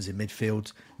options in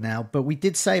midfield now, but we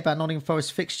did say about Nottingham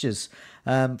Forest fixtures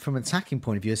from an attacking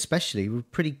point of view, especially, were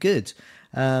pretty good.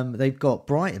 They've got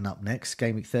Brighton up next,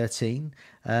 game week 13.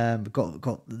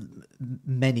 Got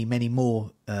many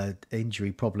more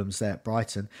injury problems there at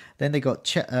Brighton. Then they've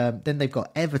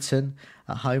got Everton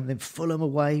at home, then Fulham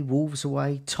away, Wolves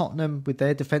away, Tottenham with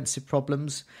their defensive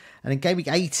problems, and in game week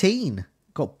 18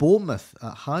 got Bournemouth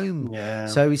at home. Yeah.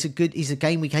 So he's a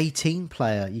game week 18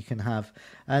 player you can have,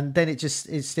 and then it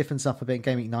stiffens up a bit in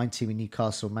game week 19 with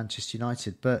Newcastle, Manchester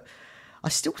United. But I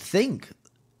still think,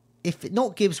 if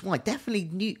not Gibbs White,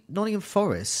 definitely Nottingham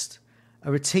Forest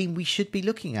are a team we should be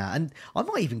looking at. And I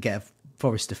might even get a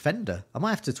Forest defender. I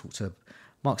might have to talk to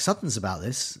Mark Suttons about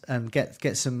this and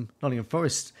get some Nottingham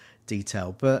Forest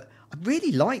detail. But I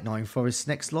really like Nottingham Forest's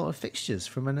next lot of fixtures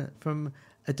from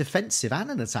a defensive and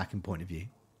an attacking point of view.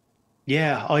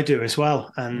 Yeah, I do as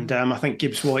well. And I think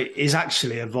Gibbs White is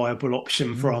actually a viable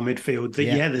option for our midfield.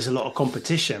 There's a lot of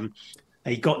competition.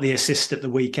 He got the assist at the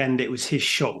weekend. It was his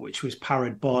shot, which was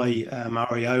parried by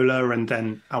Ariola, and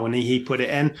then Awanihi put it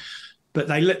in. But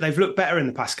they've looked better in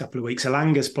the past couple of weeks.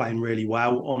 Alanga's playing really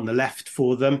well on the left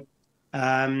for them.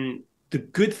 The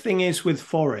good thing is with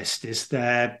Forest is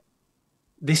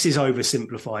this is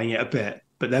oversimplifying it a bit,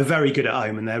 but they're very good at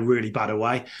home and they're really bad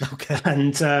away. Okay.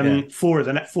 And four of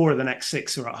the next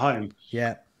 6 are at home.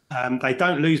 Yeah. They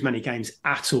don't lose many games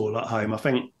at all at home. I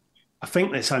think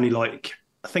it's only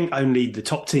the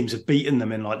top teams have beaten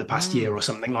them in like the past year or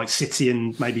something, like City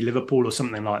and maybe Liverpool or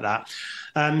something like that.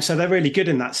 So they're really good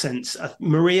in that sense.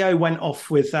 Murillo went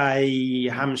off with a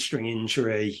hamstring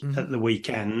injury at the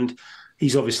weekend.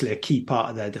 He's obviously a key part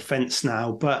of their defence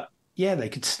now, but yeah, they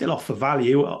could still offer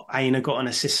value. Aina got an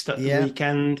assist at the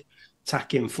weekend,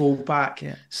 attacking fullback.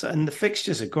 Yeah. So, and the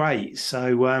fixtures are great.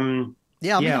 So, I mean,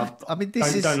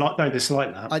 don't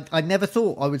dislike that. I never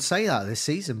thought I would say that this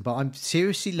season, but I'm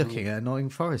seriously looking at a Nottingham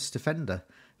Forest defender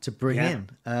to bring in.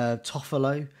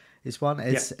 Toffolo is one.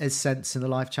 As Sense in the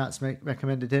live chats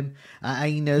recommended him.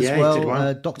 Aina as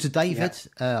well. Dr. David.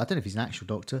 I don't know if he's an actual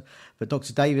doctor, but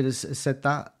Dr. David has said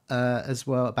that as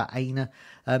well about Aina.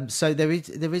 So there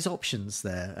is options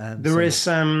there. There's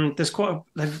quite.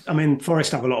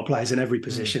 Forest have a lot of players in every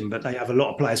position, but they have a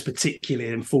lot of players,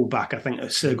 particularly in fullback. I think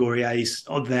Sergorier's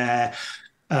on there.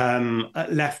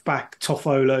 At left back,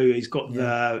 Toffolo, he's got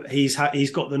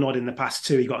he's got the nod in the past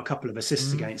too. He got a couple of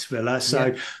assists against Villa.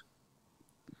 So,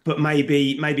 but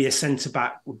maybe a centre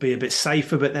back would be a bit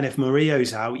safer. But then if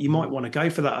Murillo's out, you might want to go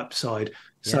for that upside.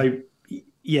 So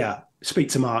speak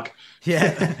to Mark.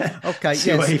 Yeah. Okay.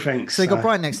 See what he thinks. So you got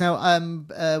Brighton next. Now,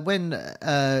 when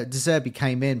De Zerbi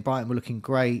came in, Brighton were looking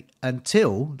great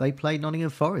until they played Nottingham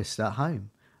Forest at home,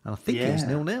 and I think it was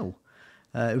 0-0.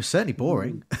 It was certainly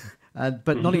boring,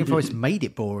 but Nottingham Forest made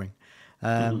it boring,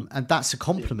 and that's a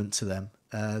compliment to them.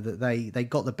 That they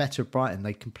got the better of Brighton.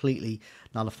 They completely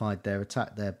nullified their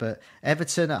attack there. But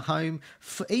Everton at home,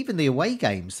 even the away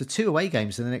games, the 2 away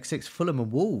games in the next 6, Fulham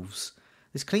and Wolves,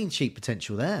 there's clean sheet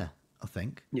potential there, I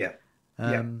think. Yeah.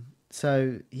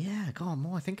 So God,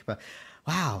 more I think about.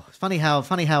 Wow, it's funny how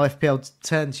FPL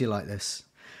turns you like this.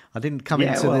 I didn't come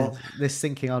into this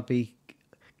thinking I'd be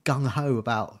gung ho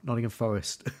about Nottingham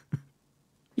Forest.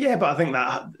 Yeah, but I think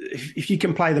that if you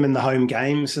can play them in the home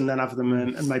games and then have them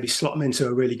and maybe slot them into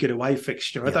a really good away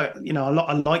fixture, I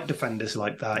like defenders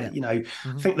like that. I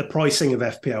think the pricing of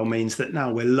FPL means that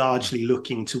now we're largely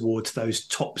looking towards those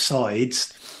top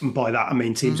sides, and by that I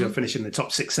mean teams who are finishing the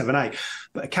top 6, 7, 8.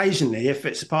 But occasionally, if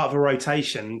it's a part of a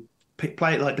rotation,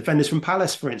 play it like defenders from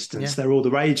Palace, for instance. They're all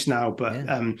the rage now, but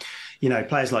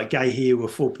players like Gahey who are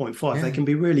 4.5, they can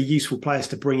be really useful players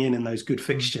to bring in those good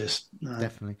fixtures.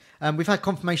 Definitely. We've had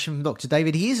confirmation from Dr.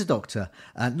 David. He is a doctor,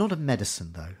 not of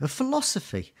medicine though, of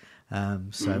philosophy.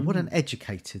 What an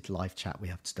educated live chat we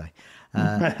have today.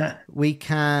 We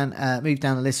can move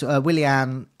down the list.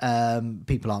 Willian,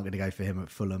 people aren't going to go for him at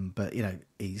Fulham, but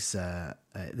he's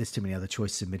there's too many other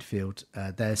choices in midfield.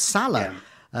 There's Salah.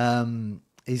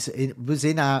 Was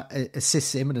in our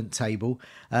assists imminent table.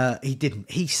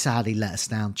 He sadly let us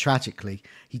down tragically.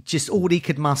 All he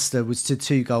could muster was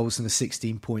 2 goals and a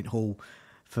 16-point haul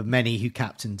for many who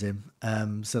captained him.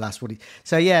 So that's what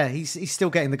he's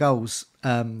still getting the goals.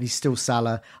 He's still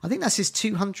Salah. I think that's his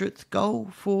 200th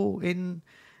goal in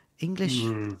English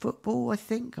football. I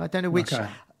think, I don't know which. Okay.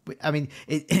 I mean,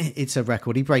 it's a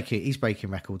record. He's breaking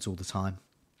records all the time.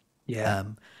 Yeah,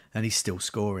 and he's still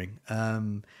scoring.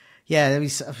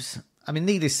 I mean,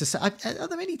 needless to say, are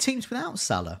there any teams without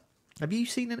Salah? Have you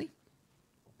seen any?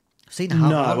 I've seen No,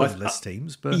 Haaland-less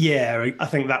teams, but yeah, I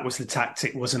think that was the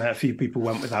tactic, wasn't it? A few people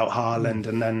went without Haaland,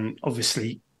 and then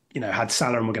obviously, had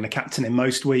Salah and were going to captain him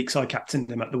most weeks. I captained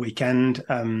him at the weekend.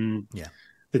 Yeah.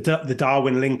 The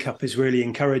Darwin link-up is really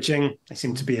encouraging. They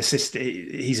seem to be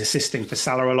he's assisting for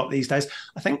Salah a lot these days.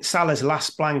 I think Salah's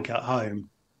last blank at home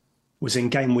was in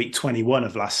game week 21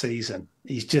 of last season.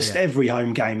 He's just every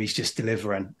home game he's just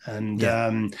delivering,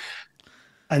 and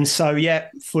so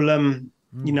Fulham.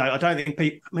 I don't think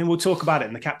people. I mean, we'll talk about it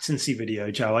in the captaincy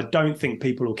video, Joe. I don't think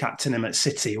people will captain him at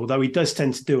City, although he does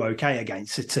tend to do okay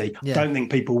against City. I don't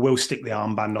think people will stick the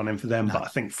armband on him for them, but I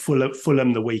think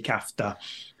Fulham the week after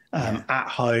at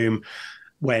home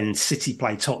when City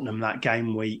play Tottenham that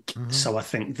game week. So I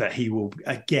think that he will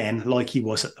again, like he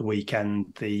was at the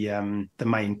weekend, the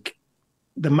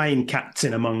main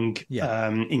captain among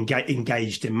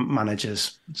engaged in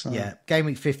managers. So. Yeah, game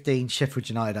week 15, Sheffield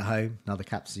United at home, another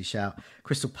captaincy shout.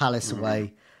 Crystal Palace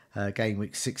away, game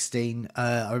week 16.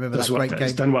 I remember that great game.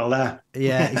 He's done well there.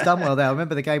 Yeah, he's done well there. I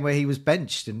remember the game where he was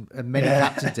benched and many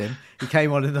captained him. He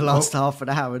came on in the last half an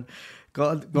hour and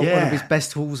got one of his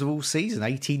best hauls of all season,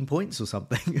 18 points or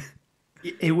something.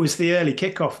 It was the early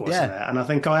kickoff, wasn't it? And I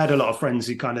think I had a lot of friends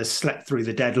who kind of slept through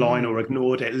the deadline or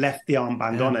ignored it, left the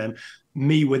armband on him.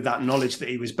 Me, with that knowledge that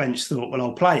he was benched, thought, well,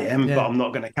 I'll play him, but I'm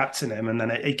not going to captain him. And then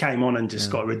he came on and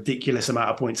just got a ridiculous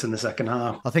amount of points in the second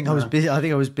half. I think I was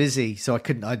busy. So I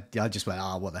couldn't. I just went,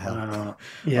 what the hell? I'll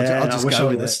just go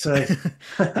with this too.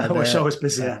 I wish I was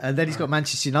busier. And then he's got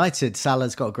Manchester United.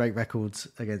 Salah's got a great record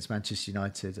against Manchester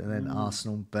United, and then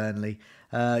Arsenal, Burnley.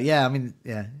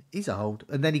 He's a hold.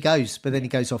 And then he goes,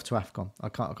 off to AFCON. I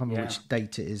can't remember which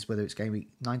date it is, whether it's game week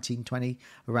 19, 20,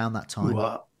 around that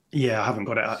time. Yeah, I haven't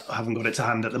got it to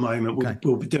hand at the moment.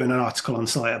 We'll be doing an article on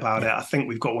site about it. I think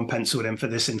we've got one penciled in for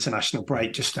this international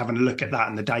break, just having a look at that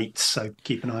and the dates. So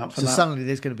keep an eye out for that. So suddenly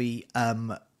there's going to be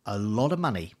a lot of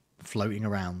money floating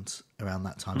around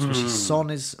that time, especially Son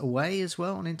is away as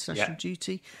well on international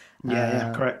duty.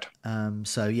 Correct.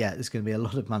 There's going to be a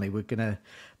lot of money. We're going to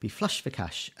be flush for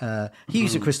cash.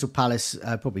 Hughes at Crystal Palace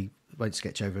probably won't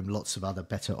sketch over him. Lots of other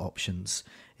better options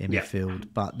in midfield,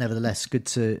 but nevertheless, good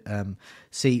to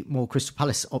see more Crystal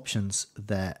Palace options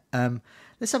there.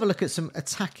 Let's have a look at some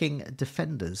attacking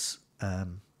defenders.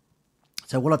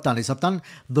 So what I've done is I've done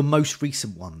the most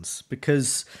recent ones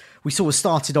because we sort of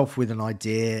started off with an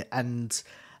idea and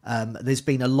there's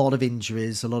been a lot of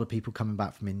injuries, a lot of people coming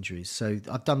back from injuries. So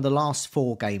I've done the last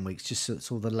 4 game weeks, just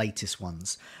sort of the latest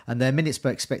ones. And their minutes per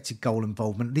expected goal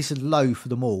involvement, this is low for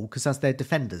them all because that's their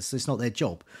defenders. It's not their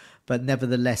job. But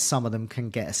nevertheless, some of them can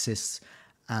get assists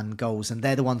and goals. And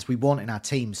they're the ones we want in our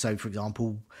team. So, for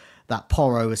example, that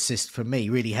Porro assist for me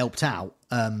really helped out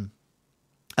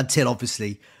until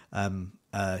obviously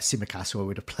Tsimikas, who I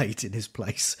would have played in his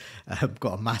place,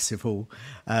 got a massive haul.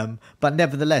 But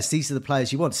nevertheless, these are the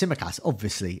players you want. Tsimikas,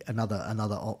 obviously,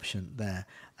 another option there.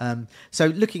 So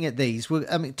looking at these,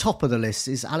 top of the list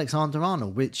is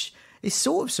Alexander-Arnold, which is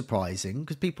sort of surprising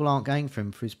because people aren't going for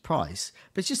him for his price.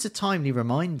 But it's just a timely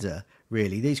reminder,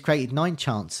 really. He's created 9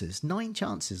 chances in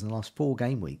the last 4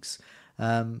 game weeks.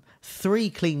 3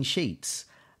 clean sheets.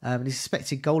 And his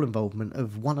expected goal involvement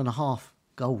of 1.5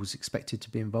 goals expected to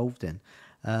be involved in.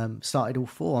 Started all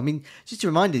 4. I mean, just a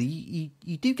reminder,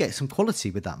 you do get some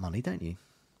quality with that money, don't you?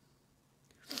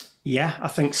 Yeah, I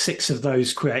think 6 of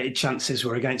those created chances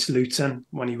were against Luton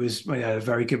when he had a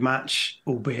very good match,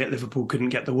 albeit Liverpool couldn't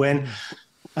get the win.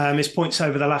 His points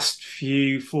over the last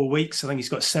 4 weeks, I think he's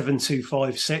got 7, 2,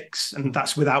 5, 6, and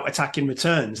that's without attacking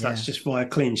returns. That's just via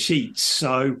clean sheets.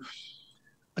 So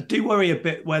I do worry a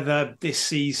bit whether this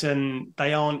season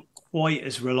they aren't quite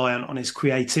as reliant on his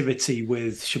creativity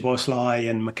with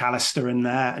Szoboszlai and McAllister in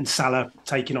there, and Salah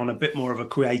taking on a bit more of a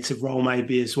creative role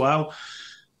maybe as well.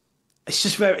 It's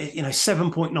just very,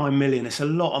 7.9 million. It's a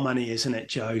lot of money, isn't it,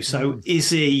 Joe? So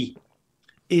is he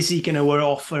going to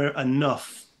offer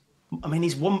enough? I mean,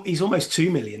 he's almost 2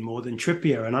 million more than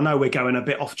Trippier, and I know we're going a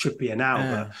bit off Trippier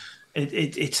now, but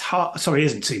it's hard. Sorry, he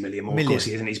isn't 2 million more. Of course,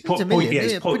 he isn't. He's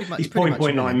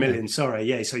 0.9 million.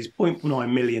 Sorry, so he's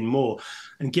 0.9 million more.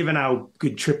 And given how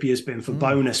good Trippier's been for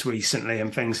bonus recently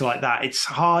and things like that, it's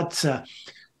hard to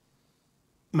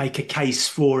make a case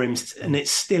for him, and it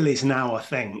still is now, I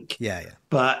think. Yeah.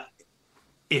 But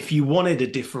if you wanted a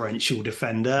differential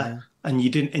defender and you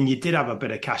did have a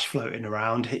bit of cash floating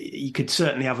around, you could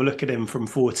certainly have a look at him from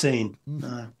 14.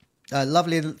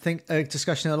 Lovely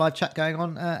discussion in the live chat going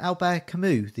on. Albert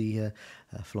Camus, the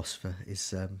philosopher,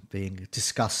 is being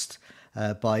discussed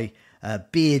by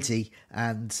Beardy,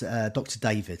 and Dr.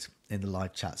 David in the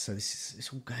live chat. So it's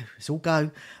all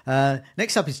go.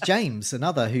 Next up is James,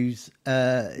 another who's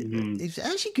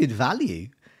actually good value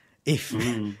if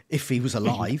he was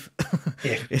alive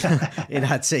in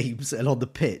our teams and on the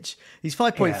pitch. He's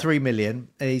 5.3 million.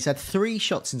 He's had 3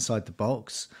 shots inside the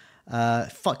box,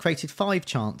 created 5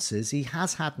 chances. He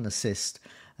has had an assist.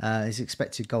 His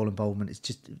expected goal involvement is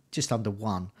just under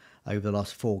 1 over the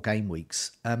last 4 game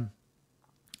weeks, but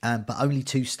only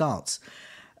 2 starts.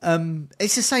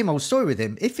 It's the same old story with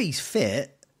him. If he's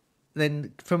fit,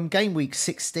 then from game week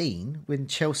 16, when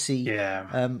Chelsea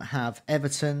have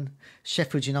Everton,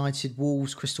 Sheffield United,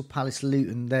 Wolves, Crystal Palace,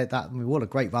 Luton, what a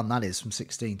great run that is from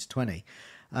 16 to 20.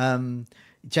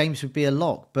 James would be a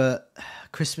lock, but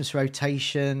Christmas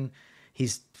rotation,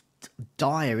 his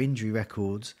dire injury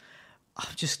records,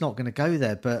 I'm just not going to go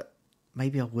there, but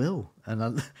maybe I will.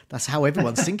 And that's how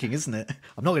everyone's thinking, isn't it?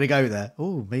 I'm not going to go there.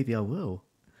 Oh, maybe I will.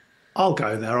 I'll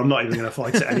go there. I'm not even going to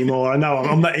fight it anymore. I know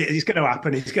I'm not. It's going to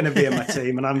happen. He's going to be in my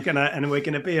team, and we're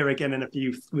going to be here again in a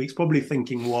few weeks, probably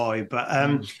thinking why. But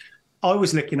I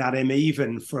was looking at him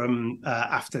even from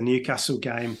after Newcastle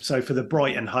game. So for the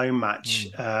Brighton home match,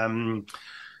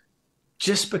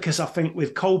 just because I think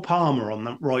with Cole Palmer on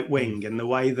the right wing and the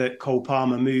way that Cole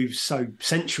Palmer moves so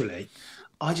centrally,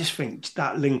 I just think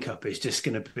that link up is just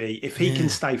going to be, if he can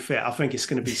stay fit, I think it's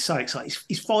going to be so exciting.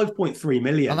 He's 5.3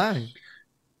 million. I know.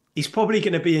 He's probably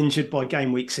going to be injured by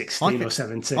game week 16 or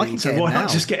 17. So why not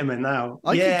just get him in now?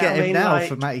 I could get him now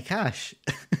for Matty Cash.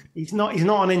 He's not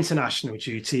on international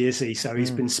duty, is he? So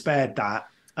he's been spared that.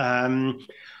 I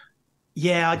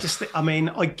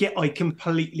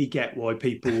completely get why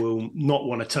people will not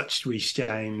want to touch Reece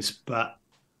James, but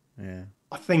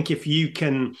I think if you're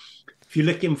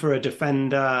looking for a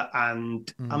defender,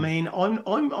 and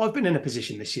I've been in a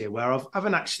position this year where I've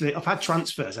had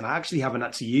transfers and I actually haven't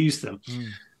had to use them.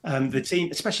 The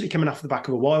team, especially coming off the back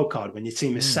of a wild card when your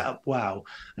team is set up well,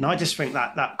 and I just think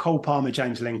that Cole Palmer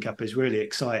James link up is really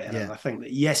exciting. And I think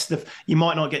that you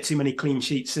might not get too many clean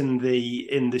sheets in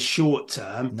the short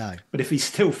term, but if he's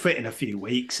still fit in a few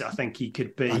weeks, I think he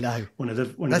could be one of the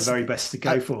very best to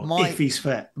go for if he's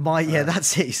fit.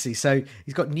 That's it. See, so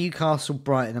he's got Newcastle,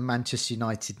 Brighton, and Manchester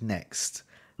United next.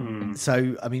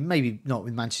 So, I mean, maybe not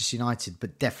with Manchester United,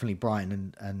 but definitely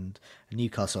Brighton and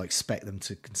Newcastle. I expect them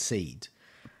to concede.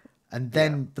 And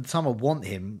then by the time I want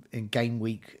him in game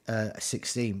week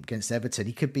 16 against Everton,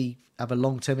 he could have a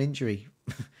long-term injury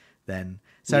then.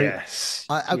 So,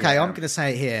 I'm going to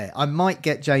say it here. I might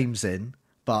get James in,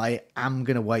 but I am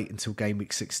going to wait until game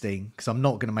week 16 because I'm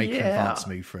not going to make an advance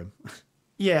move for him.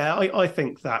 Yeah, I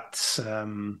think that's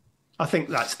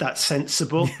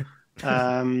sensible.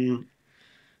 I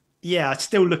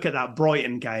still look at that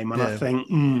Brighton game and I think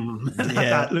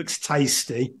that looks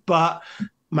tasty, but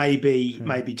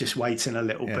maybe just waiting a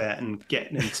little bit and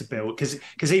getting him to build, because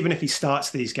even if he starts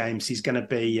these games, he's going to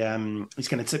be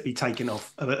taken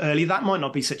off a bit early. That might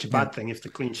not be such a bad thing if the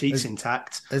clean sheet's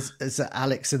intact. As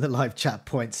Alex in the live chat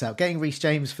points out, getting Reece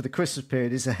James for the Christmas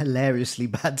period is a hilariously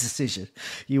bad decision.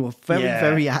 You were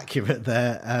very accurate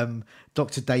there.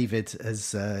 Dr. David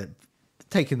has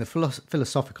taken the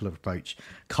philosophical approach.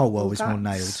 Colwell is more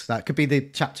nailed. That could be the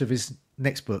chapter of his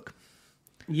next book.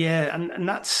 Yeah, and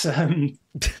that's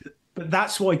but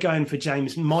that's why going for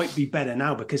James might be better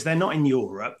now, because they're not in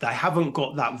Europe. They haven't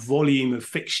got that volume of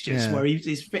fixtures where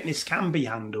his fitness can be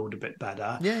handled a bit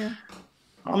better. Yeah.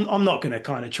 I'm not going to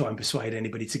kind of try and persuade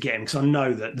anybody to get him because I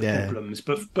know that the problems.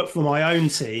 But for my own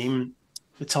team,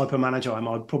 the type of manager I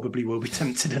probably will be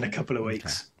tempted in a couple of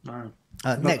weeks. Okay.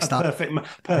 Next up,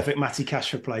 perfect Matty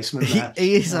Cash replacement. There.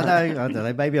 He is. I don't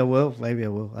know. Maybe I will.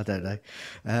 I don't know.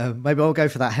 Maybe I'll go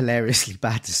for that hilariously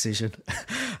bad decision.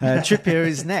 Trippier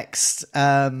is next.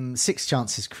 6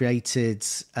 chances created,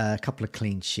 a couple of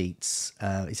clean sheets.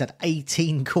 He's had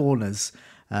 18 corners,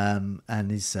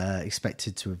 and is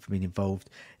expected to have been involved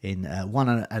in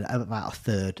about a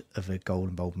third of a goal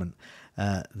involvement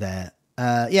there.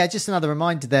 Just another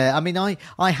reminder there. I mean, I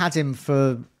had him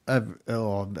for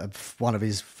one of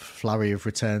his flurry of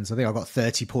returns. I think I got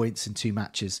 30 points in 2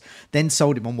 matches, then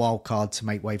sold him on wildcard to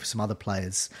make way for some other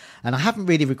players. And I haven't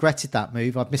really regretted that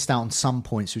move. I've missed out on some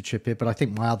points with Trippier, but I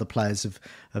think my other players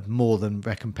have more than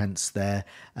recompensed there.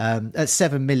 At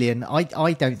 7 million,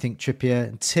 I don't think Trippier,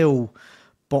 until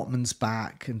Botman's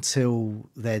back, until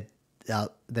their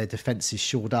defence is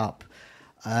shored up,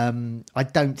 I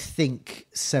don't think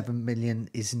 7 million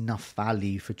is enough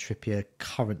value for Trippier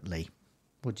currently.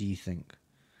 What do you think?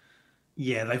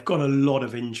 Yeah, they've got a lot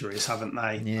of injuries, haven't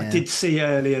they? Yeah. I did see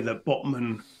earlier that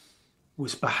Botman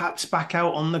was perhaps back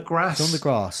out on the grass. He's on the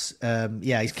grass.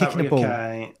 He's kicking the ball,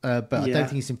 okay. but I don't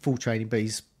think he's in full training. But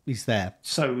he's there.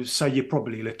 So you're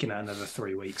probably looking at another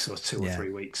 3 weeks or 2 or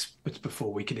 3 weeks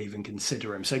before we could even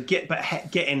consider him. So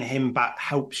getting him back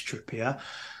helps Trippier.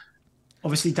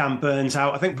 Obviously, Dan Burns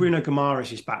out. I think Bruno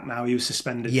Guimaraes is back now. He was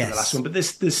suspended for the last one, but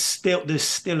there's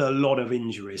still a lot of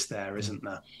injuries there, isn't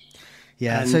there?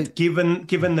 Yeah. And so given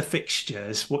the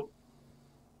fixtures, what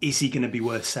is he going to be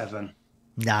worth 7?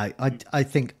 No, I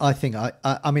think I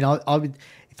would,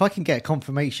 if I can get a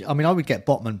confirmation. I mean, I would get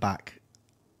Botman back.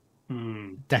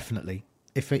 Definitely,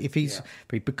 if he's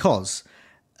because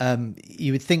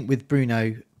you would think with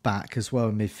Bruno back as well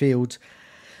in midfield.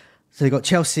 So they've got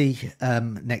Chelsea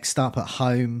next up at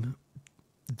home.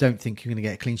 Don't think you're going to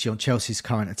get a clean sheet on Chelsea's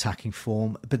current attacking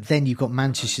form. But then you've got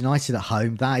Manchester United at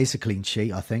home. That is a clean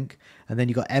sheet, I think. And then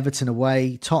you've got Everton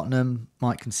away. Tottenham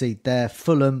might concede there.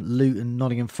 Fulham, Luton,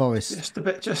 Nottingham Forest.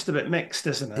 Just a bit mixed,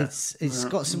 isn't it? It's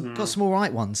got some all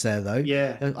right ones there, though.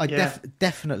 Yeah.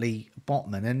 Definitely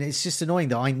Botman. And it's just annoying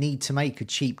that I need to make a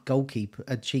cheap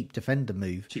defender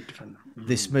move.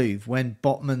 This move when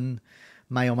Botman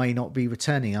may or may not be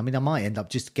returning. I mean, I might end up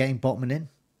just getting Botman in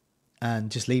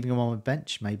and just leaving him on the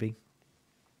bench, maybe.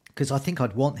 Because I think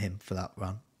I'd want him for that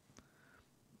run.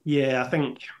 Yeah, I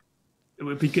think it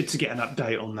would be good to get an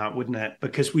update on that, wouldn't it?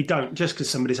 Because we don't, just because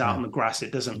somebody's out on the grass,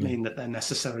 it doesn't mean that they're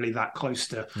necessarily that close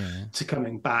to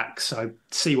coming back. So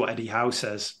see what Eddie Howe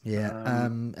says. Yeah.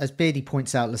 As Beardy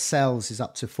points out, Lascelles is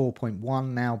up to 4.1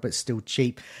 now, but still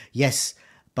cheap. Yes,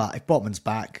 but if Botman's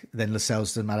back, then Lascelles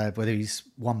doesn't matter whether he's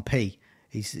 1p.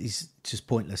 He's just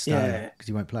pointless because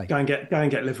he won't play. Go and get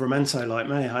Livramento like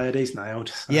me. I heard he's nailed.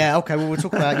 So. Yeah, okay. Well, we'll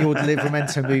talk about your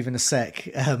Livramento move in a sec.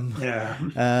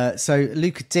 So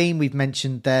Luca Dean, we've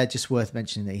mentioned there. Just worth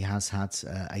mentioning that he has had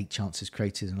 8 chances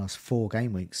created in the last 4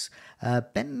 game weeks.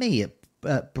 Ben Mee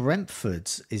at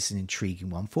Brentford is an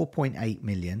intriguing one. 4.8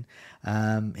 million.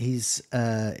 His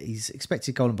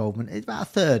expected goal involvement is about a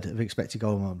third of expected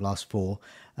goal involvement the last 4.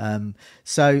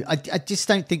 So I just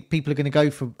don't think people are going to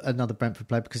go for another Brentford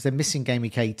player because they're missing game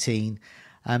week 18.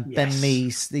 Ben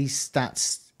Mee's these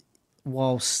stats,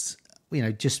 whilst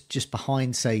just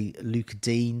behind say Luca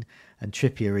Dean and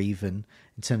Trippier even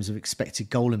in terms of expected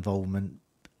goal involvement.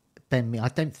 Ben Mee, I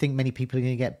don't think many people are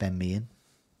going to get Ben Mee in.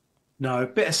 No, a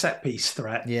bit of set piece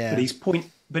threat. Yeah,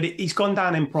 but he's gone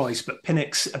down in price. But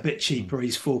Pinnock's a bit cheaper.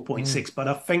 He's 4.6. But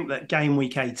I think that game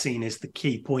week 18 is the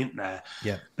key point there.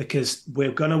 Yeah, because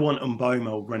we're going to want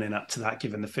Mbomo running up to that,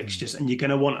 given the fixtures, and you're going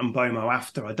to want Mbomo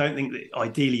after. I don't think that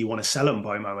ideally you want to sell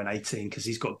Mbomo in 18 because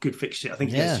he's got good fixture. I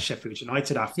think he goes to Sheffield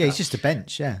United after. Yeah, he's just a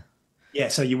bench. Yeah. Yeah,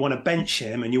 so you want to bench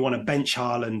him and you want to bench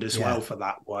Haaland as well for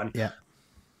that one. Yeah.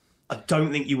 I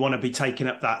don't think you want to be taking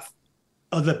up that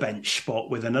other bench spot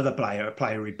with another player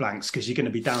who blanks because you're going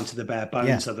to be down to the bare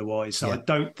bones otherwise. So I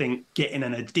don't think getting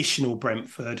an additional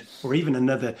Brentford or even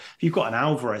another, if you've got an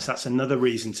Alvarez, that's another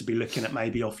reason to be looking at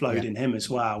maybe offloading him as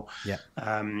well. Yeah.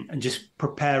 And just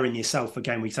preparing yourself for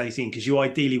game week 18 because you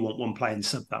ideally want one playing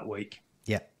sub that week.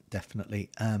 Yeah. Definitely.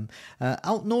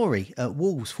 Alt Nori at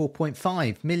Wolves,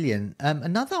 4.5 million.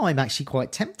 Another I'm actually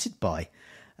quite tempted by.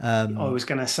 I was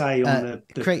going to say on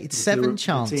the created 7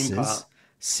 chances,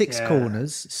 6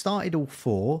 corners, started all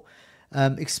 4.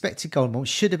 Expected goal amount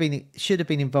should have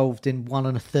been involved in 1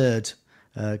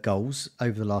 1/3 goals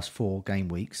over the last 4 game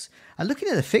weeks. And looking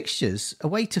at the fixtures,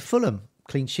 away to Fulham,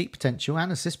 clean sheet potential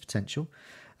and assist potential.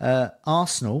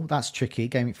 Arsenal, that's tricky,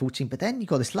 game week 14. But then you've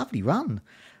got this lovely run.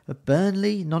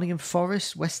 Burnley, Nottingham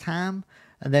Forest, West Ham,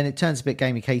 and then it turns a bit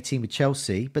game week 18 with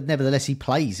Chelsea, but nevertheless he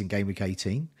plays in game week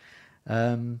 18.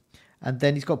 And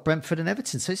then he's got Brentford and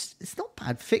Everton, so it's not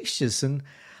bad fixtures. And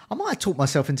I might have talked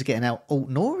myself into getting out Alt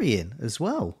Nori in as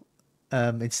well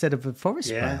instead of a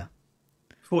Forest player.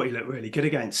 Thought he looked really good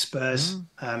against Spurs.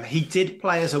 He did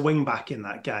play as a wing back in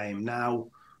that game. Now,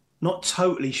 not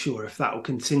totally sure if that will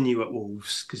continue at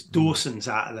Wolves because Dawson's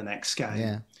out of the next game.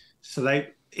 Yeah. So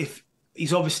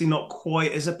he's obviously not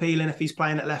quite as appealing if he's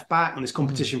playing at left back, and there's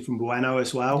competition from Bueno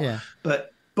as well. Yeah.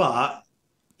 But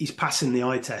he's passing the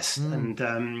eye test,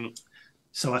 and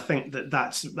so I think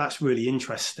that's really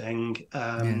interesting.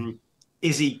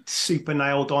 Is he super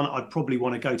nailed on? I'd probably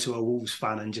want to go to a Wolves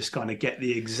fan and just kind of get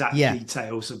the exact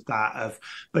details of that.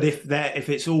 But if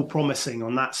it's all promising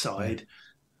on that side,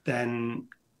 then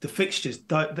the fixtures,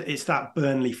 it's that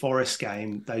Burnley Forest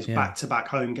game, those back-to-back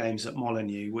home games at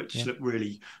Molineux, which look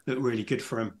really good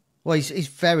for him. Well, he's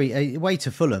very away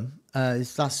to Fulham.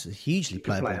 That's hugely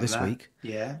playable this week.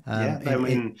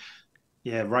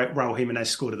 Raul Jimenez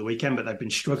scored at the weekend, but they've been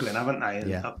struggling, haven't they,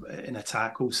 in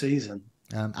attack all season?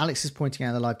 Alex is pointing out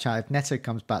in the live chat, if Neto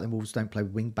comes back, then Wolves don't play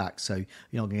with wing back, so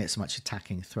you're not going to get so much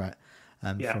attacking threat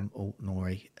from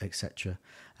Alt-Nori, etc.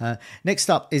 Next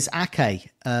up is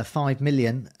Ake, 5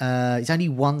 million. It's only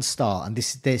one start, and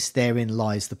therein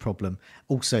lies the problem.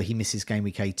 Also, he misses game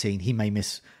week 18. He may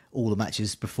miss all the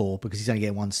matches before because he's only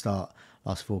getting one start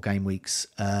last 4 game weeks.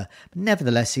 But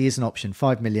nevertheless, he is an option.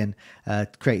 5 million,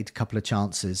 created a couple of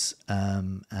chances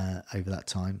over that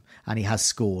time, and he has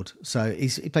scored. So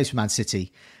he plays for Man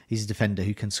City. He's a defender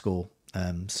who can score.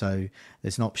 So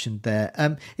there's an option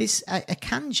there. It's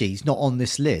Akanji's not on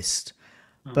this list,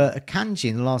 but Akanji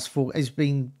in the last 4 has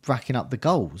been racking up the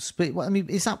goals. But I mean,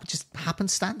 is that just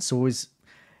happenstance, or is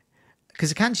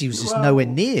because Akanji was just nowhere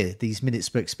near these minutes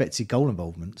per expected goal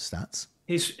involvement stats?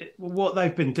 What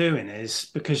they've been doing is,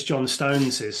 because John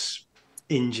Stones is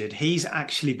injured, he's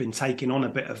actually been taking on a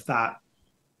bit of that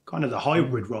kind of the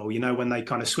hybrid role, when they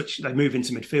kind of switch, they move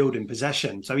into midfield in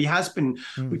possession. So he has been,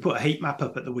 we put a heat map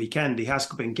up at the weekend, he has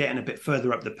been getting a bit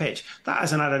further up the pitch. That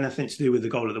hasn't had anything to do with the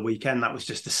goal at the weekend. That was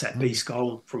just a set piece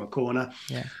goal from a corner.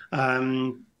 Yeah.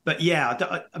 But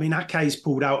yeah, I mean, Ake's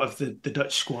pulled out of the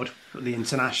Dutch squad for the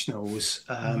internationals,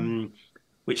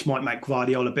 which might make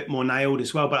Guardiola a bit more nailed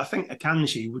as well. But I think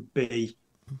Akanji would be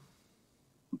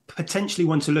potentially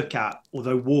one to look at,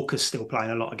 although Walker's still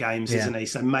playing a lot of games, isn't he?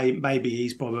 So maybe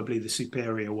he's probably the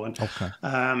superior one. Okay.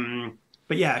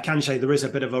 But yeah, Akanji, there is a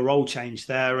bit of a role change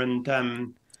there, and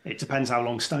it depends how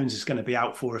long Stones is going to be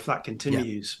out for if that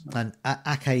continues. Yeah. And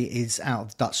Ake is out of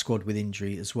the Dutch squad with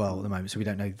injury as well at the moment, so we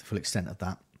don't know the full extent of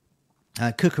that.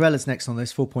 Cucurella's next on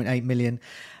this, 4.8 million.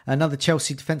 Another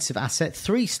Chelsea defensive asset,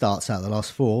 3 starts out of the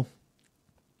last 4.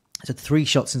 So 3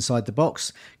 shots inside the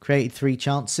box, created 3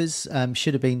 chances,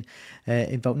 should have been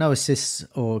involved, no assists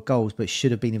or goals, but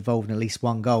should have been involved in at least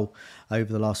 1 goal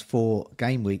over the last 4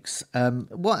 game weeks.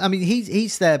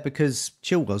 He's there because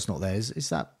Chilwell's not there. Is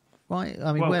that right?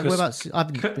 I mean, whereabouts? I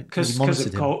haven't really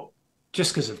monitored him.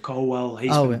 Just because of Colwell,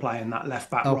 he's been playing that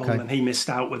left-back role, and he missed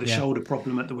out with a shoulder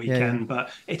problem at the weekend,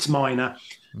 but it's minor.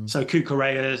 So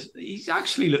Cucurella, he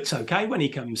actually looks okay when he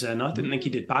comes in. I didn't think he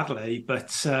did badly,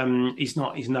 but he's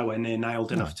nowhere near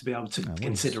nailed enough to be able to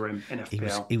consider him in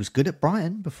FPL. He was good at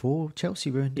Brighton before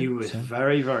Chelsea ruined him. He was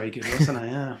very, very good, wasn't he?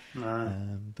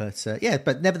 Yeah.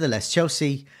 But nevertheless,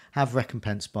 Chelsea have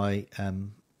recompense by,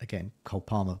 again, Cole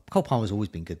Palmer. Cole Palmer's always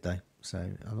been good, though. So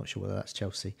I'm not sure whether that's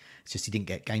Chelsea. It's just he didn't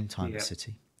get game time at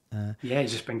City.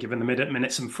 He's just been given the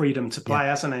minutes and freedom to play,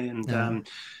 hasn't he? And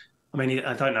I mean,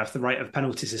 I don't know if the rate of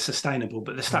penalties is sustainable,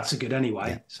 but the stats are good anyway.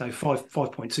 Yeah. So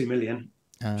 5.2 million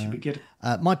should be good.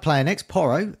 My player next,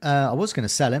 Porro. I was going to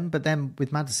sell him, but then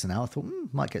with Maddison out, I thought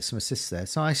might get some assists there.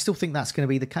 So I still think that's going to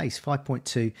be the case.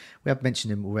 5.2. We have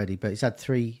mentioned him already, but he's had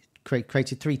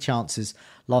created 3 chances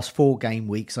last 4 game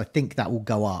weeks. I think that will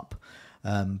go up.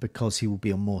 Because he will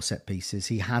be on more set pieces.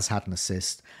 He has had an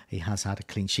assist. He has had a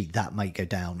clean sheet. That may go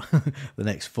down the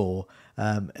next 4.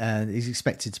 And he's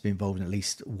expected to be involved in at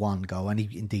least 1 goal. And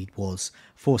he indeed was.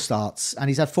 4 starts. And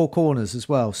he's had 4 corners as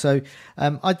well. So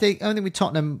I think with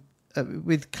Tottenham,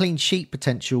 with clean sheet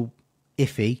potential,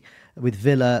 iffy. With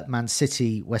Villa, Man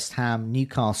City, West Ham,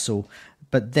 Newcastle.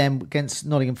 But then against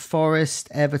Nottingham Forest,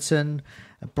 Everton,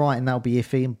 Brighton, that'll be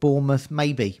iffy. And Bournemouth,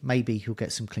 maybe he'll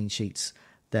get some clean sheets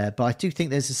there, but I do think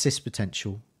there's assist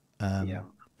potential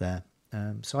there.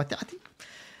 So I think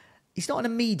he's not an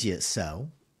immediate sell.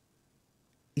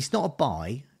 He's not a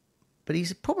buy, but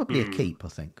he's probably a keep, I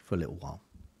think, for a little while.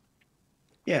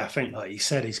 Yeah, I think, like you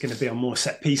said, he's going to be on more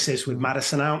set pieces with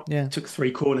Maddison out. Yeah. Took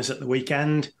 3 corners at the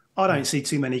weekend. I don't see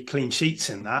too many clean sheets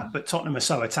in that, but Tottenham are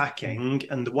so attacking,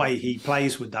 and the way he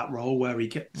plays with that role where he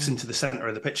gets into the centre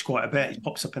of the pitch quite a bit, he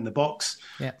pops up in the box.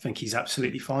 Yeah. I think he's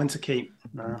absolutely fine to keep.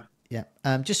 Yeah.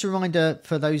 Just a reminder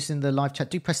for those in the live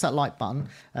chat, do press that like button.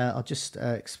 I'll just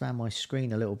expand my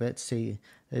screen a little bit. See,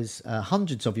 there's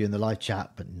hundreds of you in the live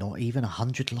chat, but not even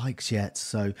 100 likes yet.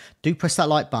 So do press that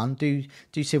like button. Do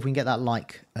see if we can get that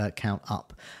like count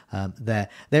up there.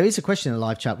 There is a question in the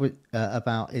live chat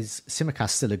about is Tsimikas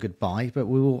still a good buy? But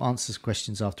we will answer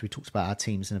questions after we talked about our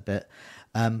teams in a bit.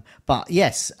 But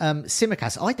yes,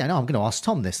 Tsimikas, I don't know. I'm going to ask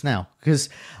Tom this now because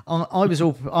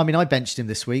I benched him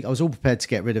this week. I was all prepared to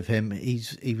get rid of him.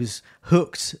 He was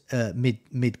hooked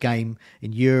mid game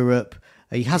in Europe.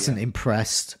 He hasn't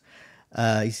impressed.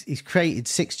 He's created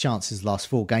 6 chances last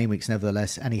 4 game weeks,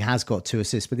 nevertheless, and he has got 2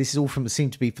 assists. But this is all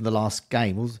seemed to be from the last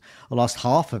game or last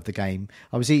half of the game.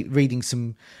 I was reading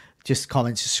some just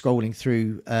comments, just scrolling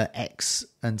through X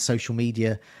and social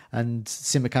media, and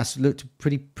Tsimikas looked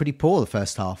pretty poor the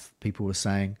first half. People were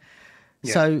saying,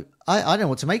 so I don't know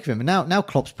what to make of him. And now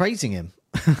Klopp's praising him.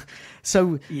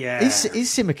 So is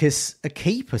Tsimikas a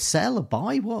keep, a sell, a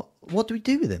buy? What what do we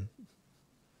do with him?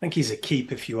 I think he's a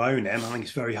keep if you own him. I think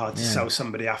it's very hard to sell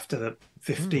somebody after the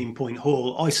 15-point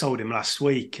haul. I sold him last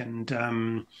week,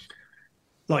 and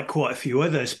like quite a few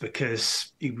others,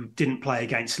 because he didn't play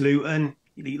against Luton.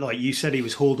 Like you said, he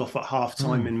was hauled off at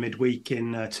half-time in midweek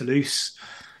in Toulouse.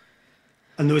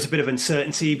 And there was a bit of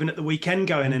uncertainty even at the weekend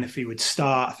going in if he would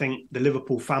start. I think the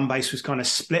Liverpool fan base was kind of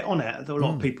split on it. A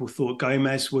lot of people thought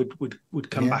Gomez would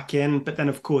come back in. But then,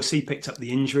 of course, he picked up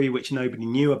the injury, which nobody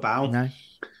knew about. No.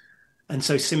 And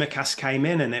so Tsimikas came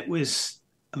in, and it was,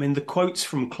 I mean, the quotes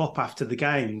from Klopp after the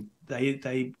game,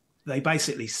 they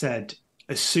basically said,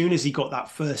 as soon as he got that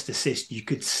first assist, you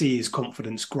could see his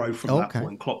confidence grow from that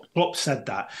point. Klopp said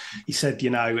that. He said,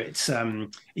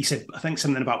 he said, I think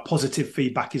something about positive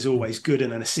feedback is always good,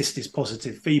 and an assist is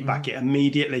positive feedback. It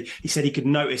immediately, he said he could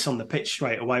notice on the pitch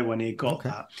straight away when he got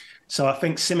that. So I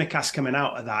think Tsimikas coming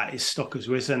out of that, his stock has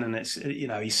risen, and it's,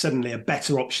 he's suddenly a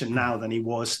better option now than he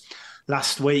was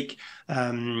last week.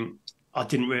 I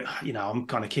didn't, I'm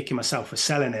kind of kicking myself for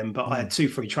selling him, but I had 2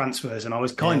 free transfers, and I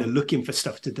was kind of looking for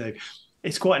stuff to do.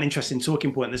 It's quite an interesting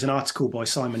talking point. There's an article by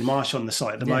Simon Marsh on the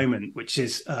site at the moment, which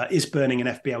is burning an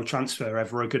FBL transfer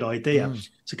ever a good idea?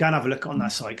 So go and have a look on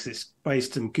that site, because it's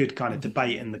raised some good kind of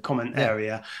debate in the comment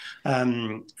area.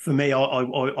 For me,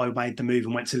 I made the move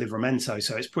and went to Livramento,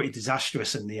 so it's pretty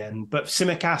disastrous in the end. But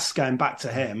Tsimikas, going back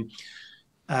to him,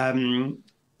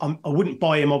 I wouldn't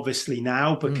buy him obviously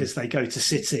now, because they go to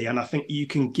City, and I think you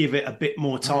can give it a bit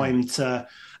more time to,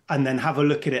 and then have a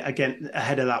look at it again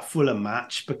ahead of that Fulham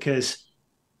match, because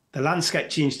the landscape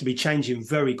seems to be changing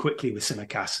very quickly with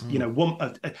Tsimikas.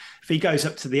 If he goes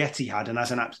up to the Etihad and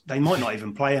has they might not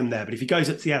even play him there, but if he goes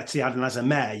up to the Etihad and has a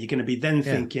mare, you're going to be then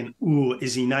thinking, "Ooh,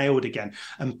 is he nailed again?"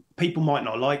 And people might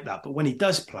not like that, but when he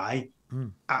does play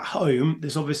at home,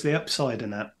 there's obviously upside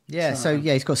in it. Yeah, so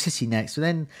he's got City next, but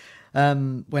then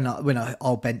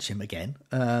I'll bench him again,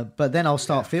 but then I'll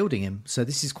start fielding him. So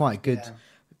this is quite a good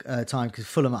time, because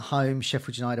Fulham at home,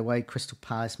 Sheffield United away, Crystal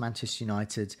Palace, Manchester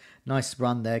United. Nice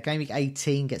run there. Game week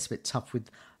 18 gets a bit tough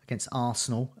against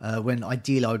Arsenal, when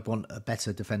ideally I would want a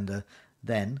better defender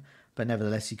then. But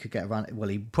nevertheless, he could get a run. Well,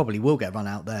 he probably will get a run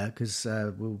out there, because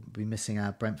we'll be missing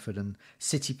our Brentford and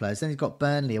City players. Then he's got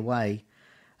Burnley away,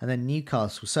 and then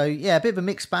Newcastle. So, yeah, a bit of a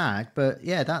mixed bag. But,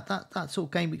 yeah, that sort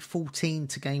of game week 14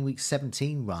 to game week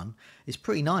 17 run is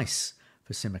pretty nice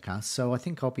for Tsimikas. So I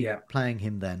think I'll be playing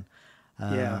him then.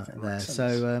 There.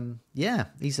 So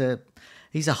he's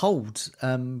a hold,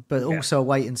 but also a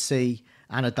wait and see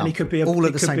and a dump, and he could be all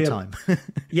at the same time.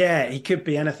 He could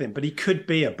be anything, but he could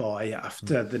be a buy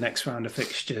after the next round of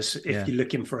fixtures if you're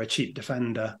looking for a cheap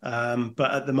defender.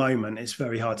 But at the moment, it's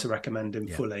very hard to recommend him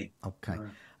fully. Okay.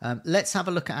 Let's have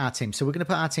a look at our team. So we're going to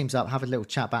put our teams up, have a little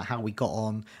chat about how we got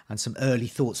on, and some early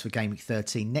thoughts for game week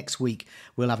 13. Next week,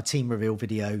 we'll have a team reveal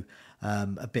video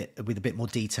with a bit more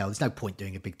detail. There's no point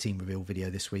doing a big team reveal video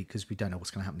this week, because we don't know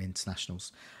what's going to happen in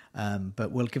internationals.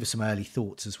 But we'll give us some early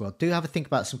thoughts as well. Do have a think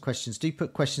about some questions. Do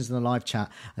put questions in the live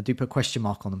chat, and do put a question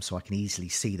mark on them so I can easily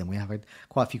see them. We have had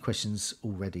quite a few questions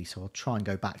already, so I'll try and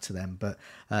go back to them. But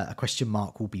a question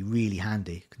mark will be really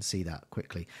handy. You can see that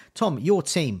quickly. Tom, your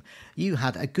team, you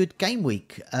had a good game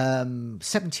week,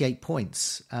 78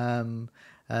 points.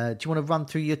 Do you want to run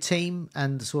through your team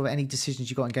and sort of any decisions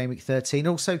you got in game week 13?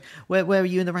 Also, where are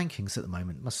you in the rankings at the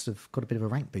moment? Must have got a bit of a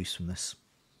rank boost from this.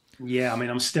 Yeah, I mean,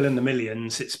 I'm still in the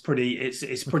millions. It's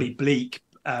pretty bleak.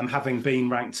 Having been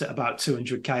ranked at about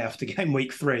 200k after game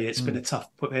week 3, it's been a tough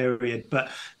period. But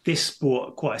this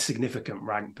brought quite a significant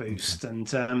rank boost,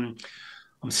 and I'm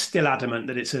still adamant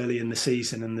that it's early in the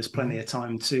season and there's plenty of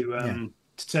time to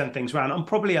turn things around. I'm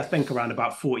probably, I think, around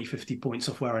about 40, 50 points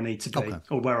off where I need to be,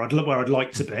 or where I'd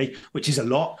like to be, which is a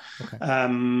lot.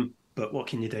 But what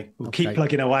can you do? We'll keep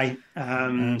plugging away.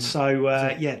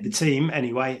 The team,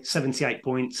 anyway, 78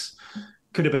 points.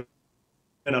 Could have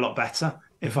been a lot better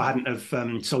if I hadn't have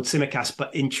sold Tsimikas.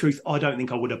 But in truth, I don't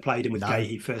think I would have played him with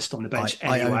Gahey first on the bench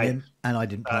anyway. I own him, and I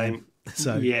didn't play him.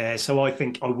 So I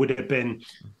think I would have been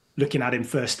looking at him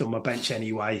first on my bench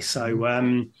anyway.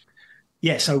 So,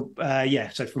 so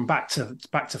from back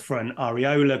to front,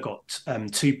 Areola got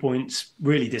 2 points.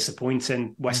 Really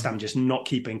disappointing. West Ham just not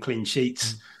keeping clean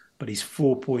sheets. But he's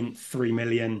 4.3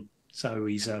 million, so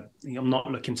I'm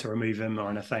not looking to remove him or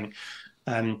anything.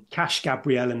 Cash,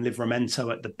 Gabriel and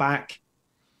Livramento at the back.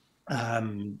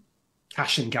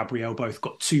 Cash and Gabriel both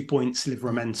got 2 points.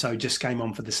 Livramento just came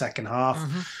on for the second half.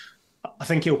 I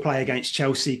think he'll play against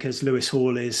Chelsea because Lewis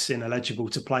Hall is ineligible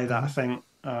to play that, I think.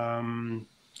 I'm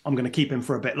going to keep him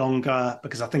for a bit longer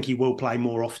because I think he will play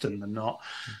more often than not.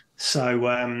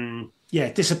 So,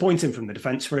 yeah, disappointing from the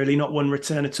defence, really. Not one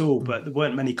return at all, but there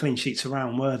weren't many clean sheets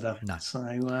around, were there? No.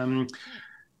 So,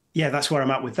 yeah, that's where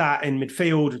I'm at with that. In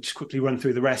midfield, I'll just quickly run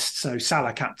through the rest. So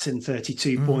Salah captain,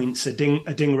 32 points.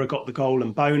 Adingra got the goal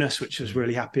and bonus, which I was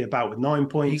really happy about, with 9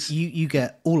 points. You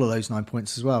get all of those 9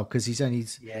 points as well, because his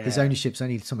ownership's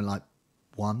only something like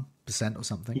 1% or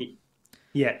something.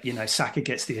 Yeah, Saka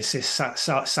gets the assist.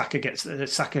 Saka gets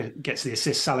the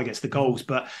assist. Salah gets the goals,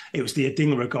 but it was the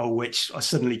Adingra goal which I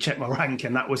suddenly checked my rank,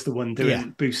 and that was the one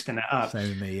boosting it up. Same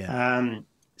with me, yeah.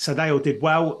 So they all did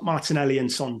well. Martinelli and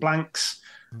Son blanks.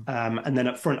 And then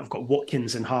up front, I've got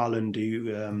Watkins and Haaland,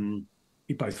 who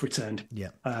both returned. Yeah.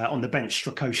 On the bench,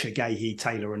 Strakosha, Gahey,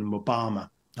 Taylor, and Mubama.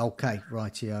 Okay,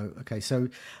 rightio. Okay, so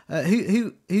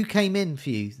who came in for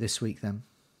you this week then?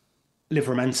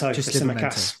 Livramento for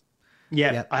Tsimikas.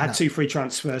 Yeah, I had 2 free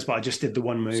transfers, but I just did the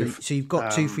one move. So you've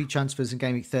got 2 free transfers in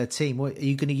game week 13. What, are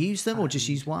you going to use them or just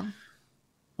use one?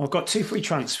 I've got 2 free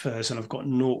transfers and I've got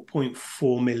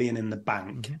 0.4 million in the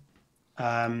bank.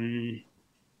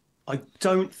 I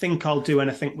don't think I'll do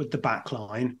anything with the back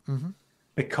line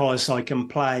because I can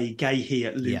play Gahey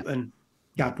at Luton,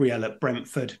 Gabriel at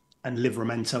Brentford, and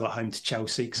Livramento at home to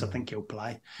Chelsea, because I think he'll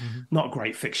play. Not a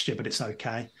great fixture, but it's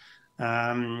okay.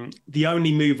 The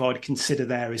only move I'd consider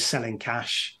there is selling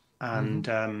cash and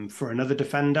for another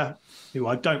defender who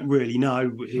I don't really know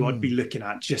who I'd be looking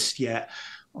at just yet.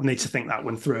 I'll need to think that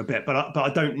one through a bit, but I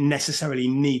don't necessarily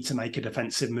need to make a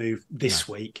defensive move this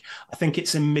week. I think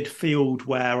it's in midfield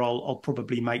where I'll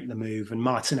probably make the move, and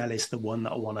Martinelli's the one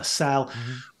that I want to sell.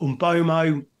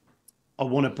 Umbomo, I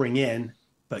want to bring in,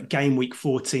 but game week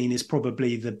 14 is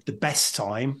probably the best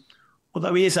time.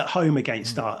 Although he is at home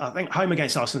against I think home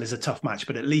against Arsenal is a tough match,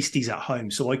 but at least he's at home,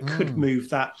 so I could move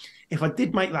that. If I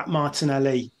did make that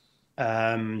Martinelli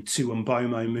to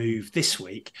Umbomo move this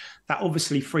week, that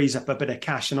obviously frees up a bit of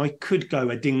cash, and I could go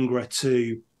Adingra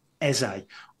to Eze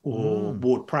or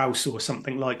Ward-Prowse or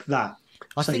something like that.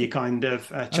 I think you kind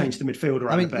of change the midfield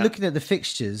around a bit. Looking at the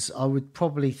fixtures, I would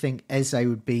probably think Eze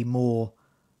would be more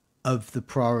of the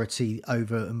priority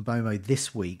over Umbomo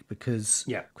this week, because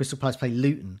Crystal Palace play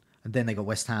Luton and then they got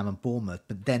West Ham and Bournemouth,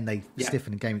 but then they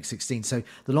stiffen in game week 16. So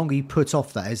the longer you put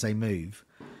off that Eze move,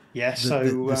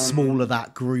 the smaller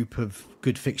that group of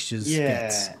good fixtures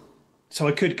gets. So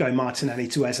I could go Martinelli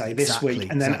to Eze this week,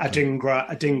 and then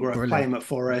Adingra play him at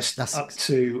Forest up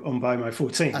to Umbomo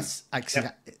 14.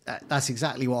 That's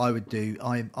exactly what I would do.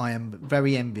 I am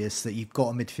very envious that you've got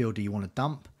a midfielder you want to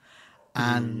dump,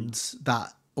 and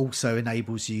that also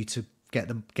enables you to get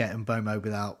Umbomo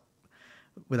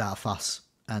without a fuss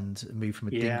and move from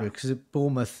Adingra, because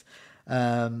Bournemouth.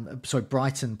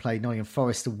 Brighton played Nottingham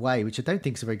Forest away, which I don't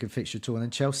think is a very good fixture at all, and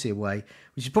then Chelsea away,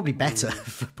 which is probably better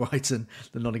for Brighton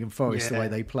than Nottingham Forest the way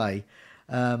they play.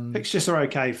 Fixtures are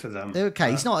okay for them. They're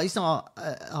okay. He's not.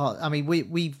 I mean,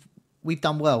 we've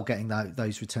done well getting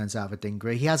those returns out of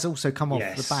Adingra. He has also come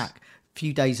off the back a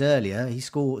few days earlier. He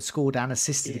scored and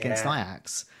assisted against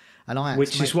Ajax.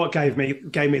 Which is what gave me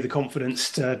the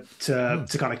confidence to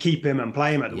kind of keep him and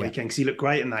play him at the weekend, because he looked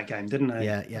great in that game, didn't he?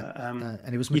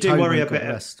 And it was. You do worry a bit.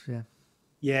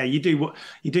 You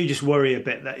do just worry a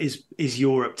bit that is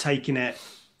Europe taking it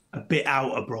a bit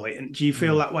out of Brighton. Do you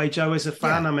feel that way, Joe, as a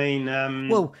fan? I mean,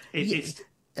 it's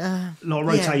a lot of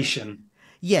rotation.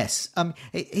 Yes.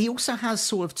 He also has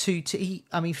sort of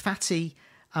Fati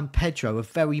and Pedro are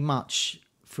very much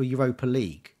for Europa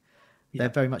League. They're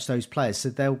very much those players, so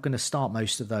they're going to start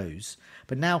most of those.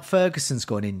 But now Ferguson's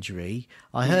got an injury.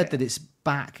 I heard that it's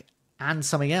back and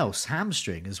something else,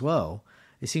 hamstring as well.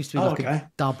 It seems to be a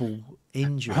double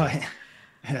injury. Right.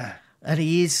 Yeah. And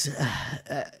he is,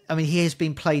 he has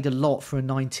been played a lot for a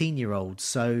 19-year-old,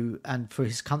 and for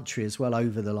his country as well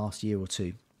over the last year or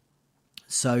two.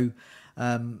 So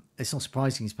it's not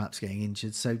surprising he's perhaps getting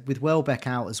injured. So with Welbeck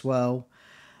out as well,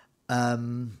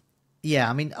 on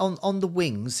the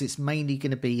wings, it's mainly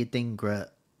going to be Adingra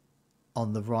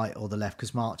on the right or the left,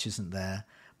 because March isn't there.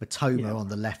 Matoma on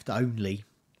the left only.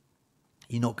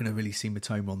 You're not going to really see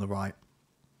Matoma on the right.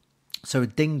 So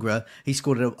Adingra, he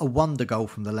scored a wonder goal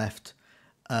from the left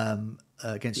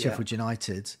against Sheffield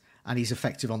United, and he's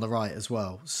effective on the right as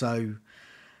well. So,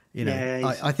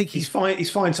 I think he's fine.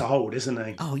 He's fine to hold, isn't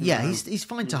he? Oh yeah, he's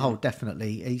fine to hold,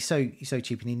 definitely. He's so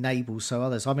cheap and he enables so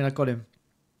others. I mean, I got him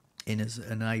in as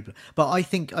an enabler. But I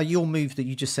think your move that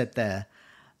you just said there,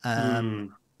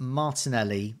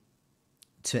 Martinelli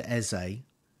to Eze, and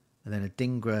then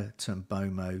Adingra to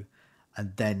Mbomo,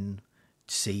 and then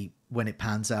see when it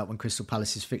pans out, when Crystal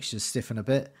Palace's fixtures stiffen a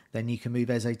bit, then you can move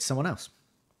Eze to someone else.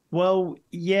 Well,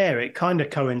 yeah, it kind of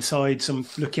coincides. I'm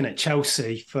looking at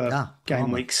Chelsea for game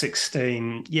Palmer. week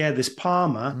 16. Yeah, there's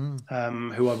Palmer,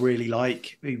 who I really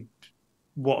like.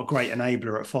 What a great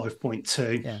enabler at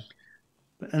 5.2. Yeah.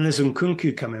 And there's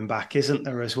Nkunku coming back, isn't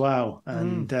there, as well?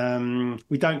 And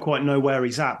we don't quite know where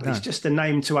he's at, but No. he's just a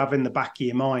name to have in the back of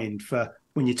your mind for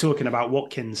when you're talking about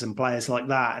Watkins and players like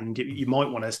that. And you might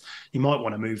want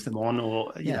to move them on,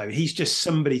 or he's just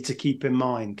somebody to keep in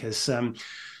mind because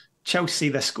Chelsea,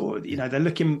 they're scored. They're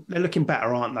looking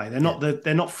better, aren't they?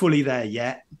 They're not fully there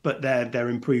yet, but they're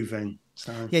improving.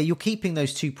 So yeah, you're keeping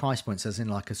those 2 price points as in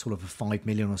like a sort of a 5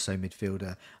 million or so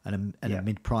midfielder and a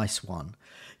mid-price one.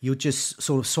 You're just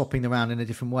sort of swapping around in a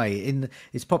different way.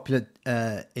 It's popular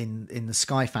in the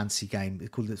Sky Fantasy game. It's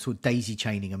called sort of daisy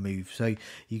chaining a move. So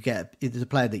there's a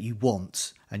player that you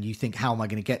want, and you think, how am I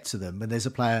going to get to them? And there's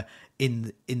a player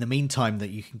in the meantime that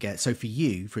you can get. So for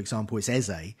you, for example, it's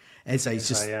Eze. Eze is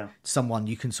just someone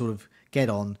you can sort of get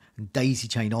on and daisy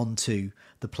chain onto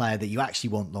the player that you actually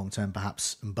want long term,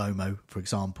 perhaps Mbomo, for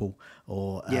example,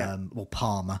 or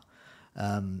Palmer, or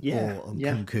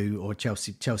Nkunku, or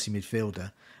Chelsea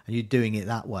midfielder, and you're doing it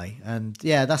that way. And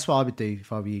that's what I would do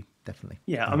if I were you, definitely.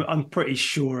 Yeah, I'm pretty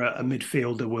sure a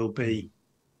midfielder will be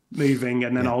moving,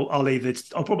 and then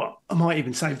I might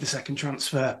even save the second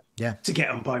transfer to get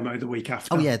Mbomo the week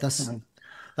after. Oh yeah, that's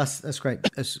great.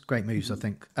 That's great moves, I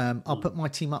think. I'll put my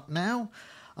team up now.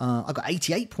 I've got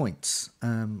 88 points.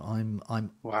 I'm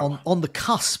on the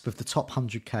cusp of the top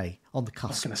 100k. On the cusp. I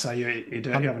was going to say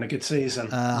you're having a good season.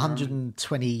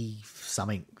 120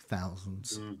 something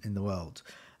thousands in the world,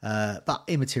 but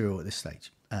immaterial at this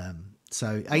stage.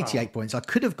 So 88 points. I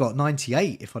could have got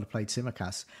 98 if I'd have played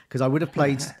Tsimikas, because I would have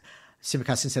played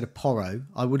Tsimikas instead of Porro.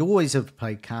 I would always have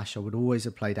played Cash. I would always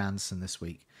have played Anderson this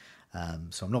week.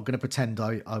 So I'm not going to pretend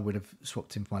I would have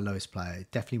swapped him for my lowest player.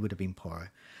 It definitely would have been Porro.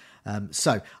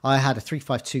 So I had a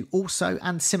 3-5-2 also,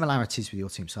 and similarities with your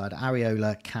team. So I had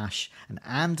Areola, Cash, and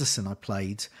Anderson. I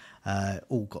played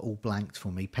all blanked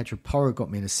for me. Pedro Porro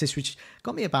got me an assist, which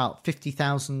got me about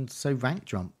 50,000 rank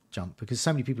jump because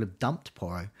so many people have dumped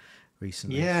Porro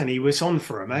recently. Yeah, and he was on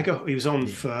for a mega. He was on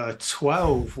for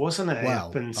 12, wasn't it? Well,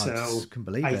 up until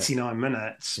 89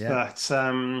 minutes. Yeah. But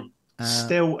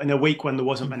still, in a week when there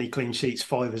wasn't many clean sheets,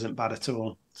 5 isn't bad at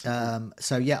all. So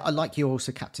I like you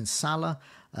also, Captain Salah.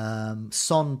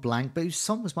 Son blank, but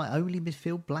Son was my only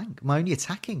midfield blank, my only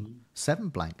attacking 7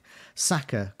 blank.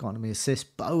 Saka got me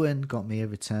assist, Bowen got me a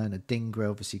return, Adingra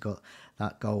obviously got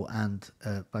that goal and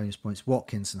bonus points,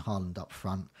 Watkins and Haaland up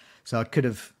front. So I could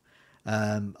have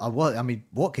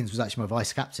Watkins was actually my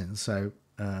vice captain, so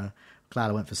glad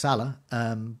I went for Salah,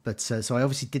 but so I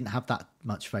obviously didn't have that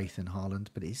much faith in Haaland,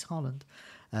 but it is Haaland.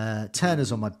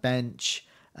 Turner's on my bench.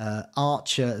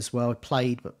 Archer as well,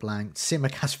 played but blanked.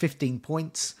 Tsimikas 15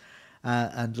 points,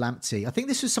 and Lamptey. I think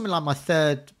this was something like my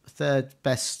third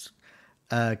best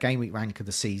game week rank of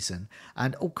the season.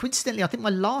 And coincidentally, I think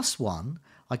my last one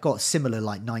I got similar,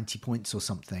 like 90 points or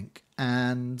something.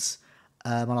 And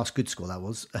my last good score that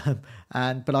was.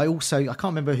 But I can't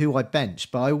remember who I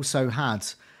benched, but I also had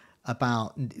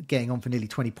about getting on for nearly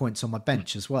 20 points on my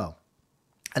bench as well.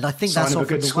 And I think that's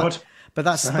often the way. But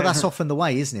that's often the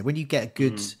way, isn't it? When you get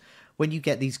when you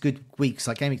get these good weeks,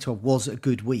 like Game Week 12 was a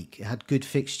good week. It had good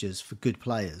fixtures for good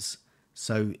players.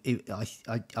 So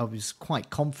I was quite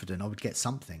confident I would get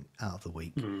something out of the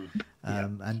week.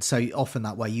 And so often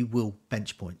that way you will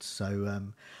bench points. So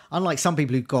unlike some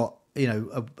people who've got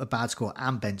a bad score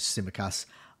and bench Tsimikas,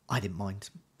 I didn't mind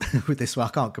with this one.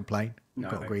 I can't complain.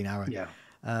 I've got a green arrow.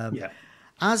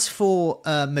 As for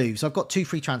moves, I've got 2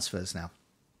 free transfers now.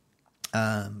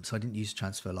 So I didn't use a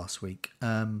transfer last week.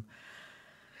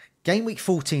 Game week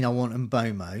 14, I want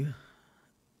Mbomo.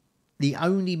 The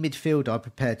only midfielder I'm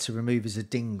prepared to remove is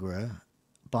Adingra,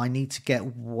 but I need to get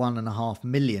 1.5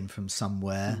 million from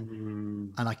somewhere,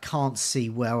 and I can't see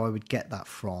where I would get that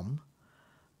from.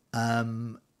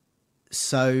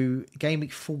 So game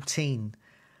week 14,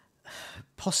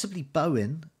 possibly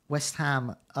Bowen, West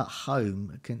Ham at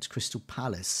home against Crystal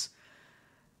Palace.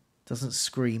 Doesn't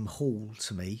scream Hall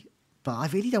to me. But I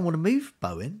really don't want to move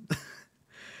Bowen.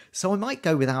 So I might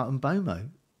go without Mbomo.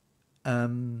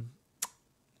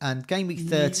 And game week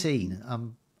 13,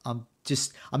 I'm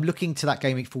looking to that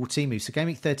game week 14 move. So game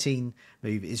week 13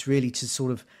 move is really to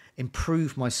sort of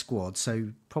improve my squad.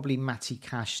 So probably Matty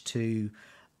Cash to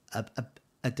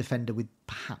a defender with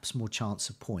perhaps more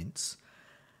chance of points.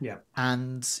 Yeah.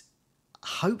 And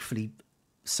hopefully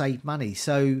save money.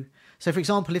 So for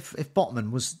example, if Botman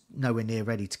was nowhere near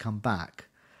ready to come back,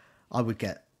 I would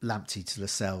get Lamptey to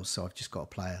Lascelles, so I've just got a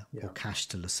player, or Cash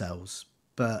to Lascelles.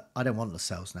 But I don't want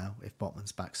Lascelles now if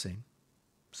Botman's back soon.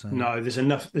 So No, there's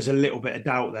enough. There's a little bit of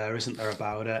doubt there, isn't there,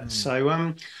 about it? So,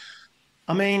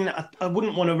 I mean, I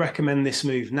wouldn't want to recommend this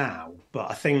move now, but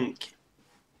I think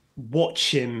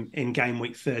watch him in game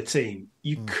week 13.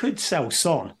 You could sell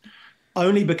Son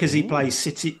only because he plays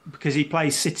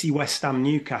City, West Ham,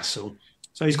 Newcastle.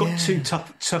 So he's got two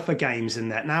tougher games in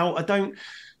there. Now, I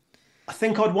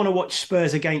think I'd want to watch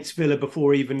Spurs against Villa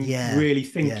before even really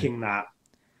thinking that.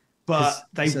 But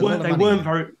they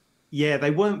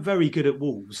weren't very good at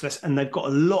Wolves, and they've got a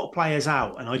lot of players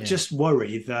out. And I just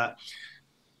worry that,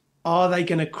 are they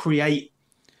going to create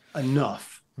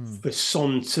enough for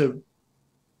Son to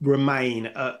remain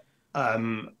a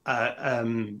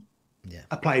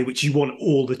play which you want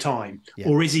all the time?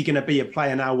 Or is he going to be a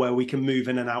player now where we can move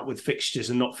in and out with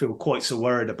fixtures and not feel quite so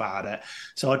worried about it?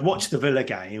 So I'd watch the Villa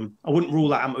game. I wouldn't rule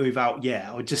that move out yet.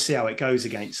 I would just see how it goes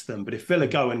against them. But if Villa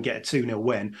go and get a 2-0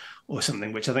 win or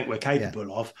something, which I think we're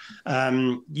capable of,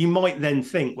 you might then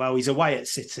think, well, he's away at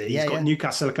City. He's got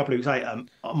Newcastle a couple of weeks later.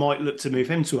 I might look to move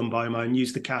him to Mbomo and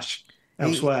use the cash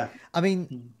elsewhere.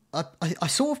 I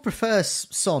sort of prefer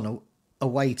Son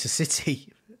away to City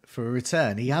for a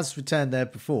return. He has returned there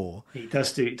before. He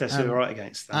does do all right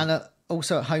against them. And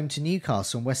also at home to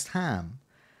Newcastle and West Ham.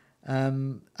 There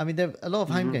are a lot of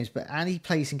home games, and he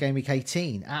plays in game week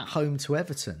 18 at home to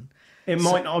Everton.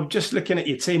 I'm just looking at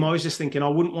your team. I was just thinking I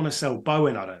wouldn't want to sell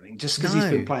Bowen, I don't think, just because he's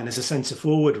been playing as a centre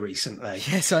forward recently.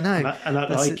 Yes, I know. And I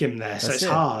like him there, so it's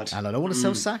hard. And I don't want to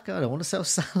sell Saka. I don't want to sell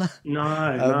Salah.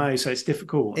 No, so it's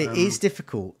difficult. It is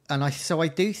difficult. And I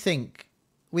do think,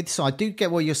 I do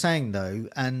get what you're saying, though.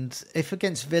 And if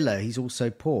against Villa he's also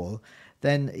poor,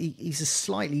 then he's a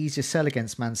slightly easier sell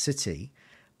against Man City.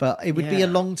 But it would be a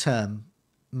long-term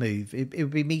move. It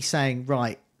would be me saying,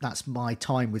 right, that's my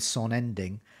time with Son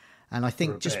ending. And I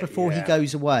think just before he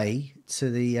goes away to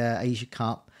the Asia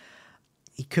Cup,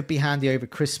 he could be handy over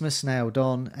Christmas, nailed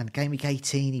on. And game week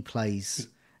 18 he plays.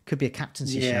 Could be a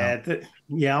captaincy shout.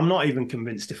 I'm not even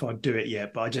convinced if I'd do it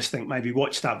yet, but I just think maybe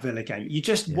watch that Villa game. You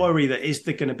just worry that is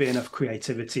there going to be enough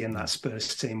creativity in that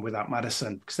Spurs team without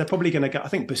Maddison? Because they're probably going to get, I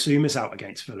think Basuma's out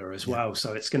against Villa as well.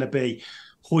 So it's going to be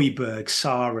Højbjerg,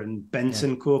 Sarr and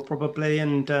Bentancur probably.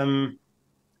 And I'm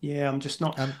just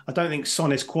not, I don't think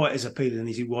Son is quite as appealing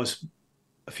as he was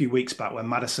a few weeks back when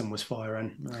Maddison was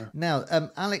firing. Now,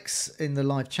 Alex in the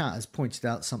live chat has pointed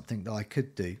out something that I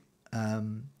could do.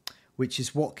 Which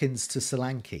is Watkins to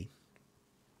Solanke.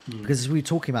 Because as we were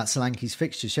talking about Solanke's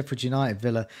fixtures, Sheffield United,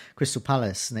 Villa, Crystal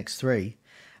Palace, next 3.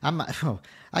 And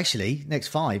actually, next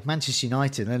 5, Manchester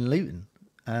United and then Luton.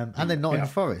 And then Nottingham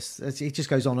Forest. It just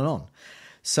goes on and on.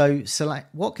 So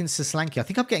Watkins to Solanke, I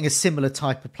think I'm getting a similar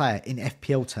type of player in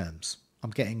FPL terms. I'm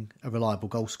getting a reliable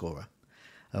goal scorer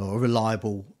or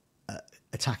reliable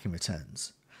attacking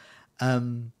returns.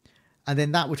 And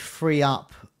then that would free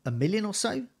up $1 million or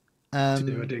so. To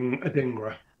do a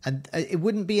Dingra. And it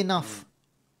wouldn't be enough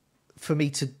for me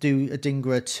to do a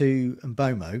Dingra to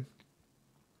Mbomo,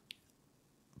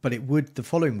 but it would the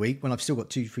following week when I've still got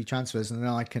 2 free transfers, and then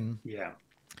I can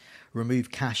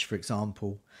remove cash, for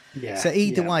example. So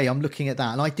either way, I'm looking at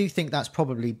that, and I do think that's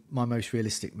probably my most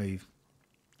realistic move,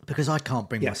 because I can't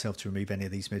bring myself to remove any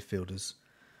of these midfielders.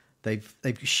 They've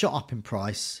shot up in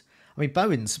price. I mean,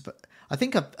 Bowen's, I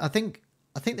think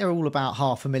they're all about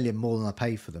 $500,000 more than I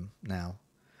pay for them now.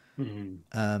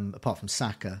 Apart from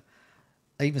Saka,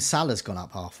 even Salah's gone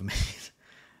up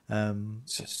 $500,000.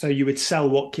 So you would sell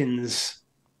Watkins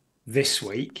this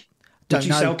week? Would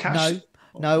you sell Cash?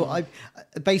 No. I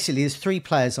basically there's 3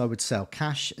 players I would sell: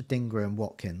 Cash, Adingra, and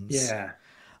Watkins. Yeah,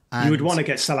 and you would want to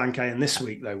get Solanke in this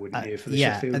week, though, wouldn't you, for the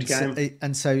Sheffield game?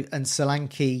 And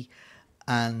Solanke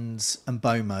and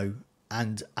Mbomo.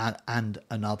 And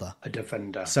another. A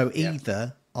defender. So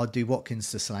either I'll do Watkins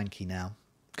to Solanke now.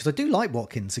 Because I do like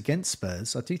Watkins against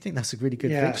Spurs. I do think that's a really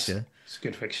good fixture. It's a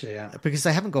good fixture, Because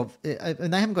they haven't got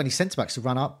any centre-backs to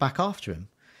run back after him.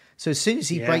 So as soon as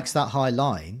he breaks that high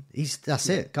line, that's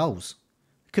it, goals.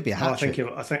 It could be a hat-trick.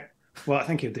 I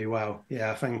think he'll do well.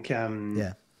 Yeah, I think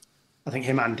I think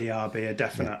him and Diaby are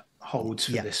definite holds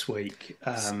for this week.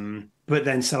 But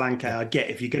then Solanke, I get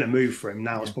if you're going to move for him,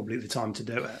 now is probably the time to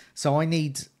do it. So I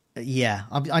need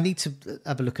to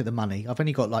have a look at the money. I've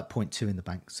only got like 0.2 in the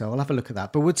bank, so I'll have a look at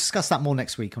that. But we'll discuss that more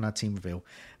next week on our team reveal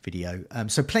video.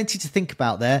 So plenty to think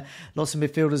about there. Lots of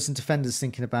midfielders and defenders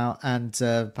thinking about, and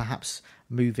perhaps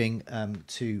moving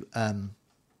to some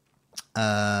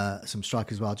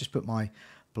strikers as well. I'll just put my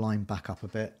blind back up a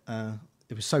bit.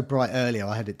 It was so bright earlier,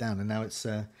 I had it down, and now it's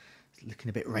looking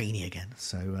a bit rainy again.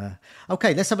 So,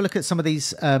 okay, let's have a look at some of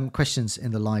these questions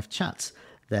in the live chat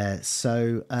there.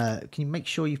 So, can you make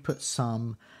sure you've put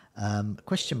some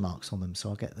question marks on them so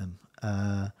I'll get them?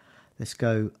 Let's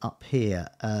go up here.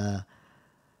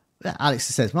 Alex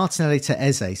says Martinelli to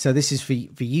Eze. So this is for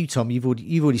you, Tom. You've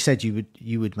already said you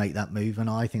would make that move, and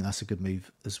I think that's a good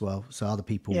move as well. So other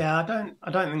people, yeah, I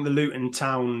don't think the Luton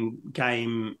Town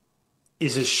game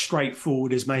is as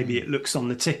straightforward as maybe it looks on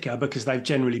the ticker, because they've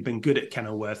generally been good at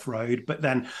Kenilworth Road. But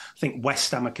then I think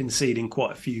West Ham are conceding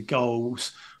quite a few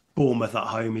goals. Bournemouth at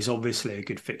home is obviously a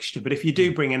good fixture. But if you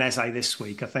do bring in Eze this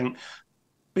week, I think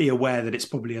be aware that it's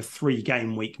probably a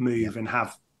 3-game week move and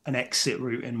have an exit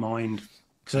route in mind.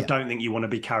 Because I don't think you want to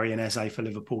be carrying Eze for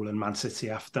Liverpool and Man City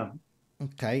after.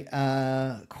 Okay.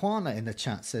 Kwana in the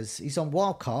chat says he's on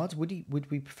wildcard.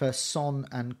 Would we prefer Son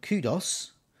and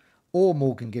Kudos, or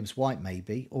Morgan Gibbs White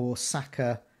maybe, or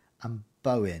Saka and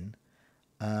Bowen?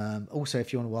 Also,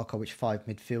 if you're on a wildcard, which 5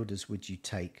 midfielders would you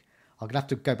take? I'm gonna have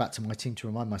to go back to my team to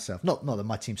remind myself. Not that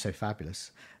my team's so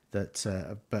fabulous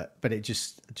that, but it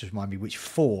just remind me which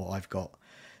 4 I've got.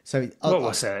 So what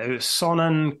was it? It was Son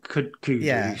and Kudus.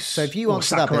 Yeah. So if you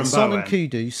answer that, then Son and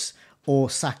Kudus or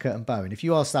Saka and Bowen. If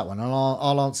you ask that one,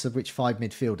 I'll answer which 5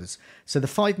 midfielders. So the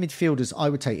 5 midfielders I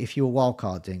would take if you were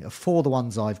wildcarding are 4 the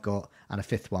ones I've got and a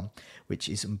 5th one, which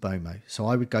is Mbomo. So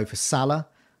I would go for Salah,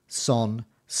 Son,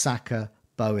 Saka,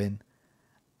 Bowen,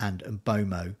 and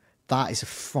Mbomo. That is a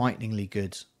frighteningly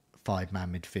good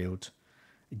 5-man midfield.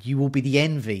 You will be the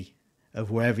envy of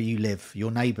wherever you live.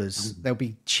 Your neighbours, they'll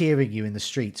be cheering you in the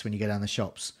streets when you go down the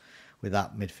shops with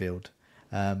that midfield.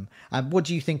 And what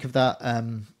do you think of that,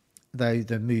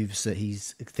 the moves that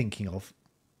he's thinking of?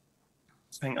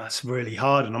 I think that's really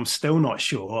hard, and I'm still not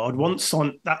sure. I'd want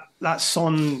Son. That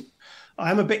Son,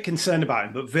 I am a bit concerned about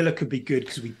him, but Villa could be good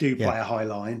because we do play a high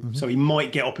line. So he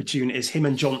might get opportunities. Him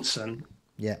and Johnson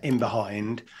in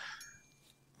behind.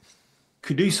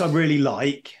 Kudus I really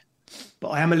like. But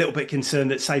I am a little bit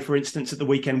concerned that, say, for instance, at the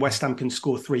weekend, West Ham can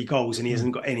score 3 goals and he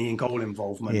hasn't got any in-goal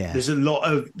involvement. Yeah.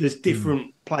 There's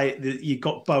different play. You've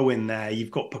got Bowen there.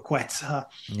 You've got Paqueta.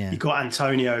 Yeah. You've got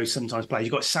Antonio sometimes plays.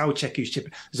 You've got Soucek who's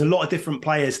chipping. There's a lot of different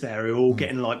players there who are all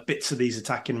getting like bits of these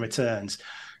attacking returns.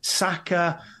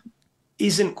 Saka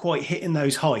isn't quite hitting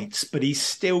those heights, but he's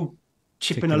still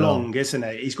chipping along, isn't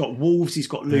he? He's got Wolves, he's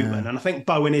got Luton. And I think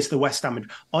Bowen is the West Ham.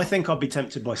 I think I'd be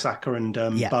tempted by Saka and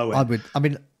Bowen. I would. I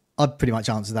mean, I'd pretty much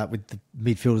answer that with the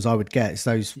midfielders I would get. It's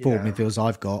those 4 midfielders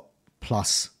I've got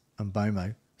plus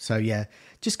Mbomo. So yeah,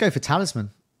 just go for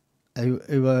Talisman.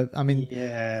 Bowen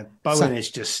is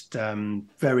just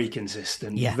very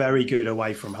consistent, very good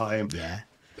away from home. Yeah,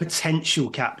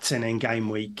 potential captain in game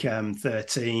week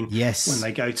 13. Yes, when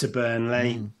they go to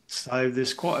Burnley. So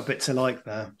there's quite a bit to like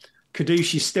there.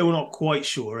 Kadushi still not quite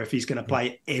sure if he's going to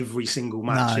play every single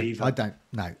match either. I don't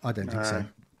think so.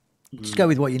 Just go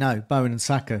with what you know. Bowen and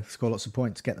Saka score lots of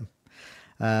points, get them.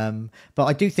 But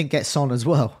I do think get Son as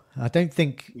well. I don't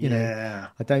think, I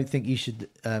don't think you should.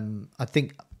 I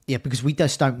think, because we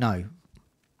just don't know.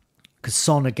 Because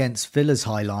Son against Villa's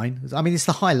high line. I mean, it's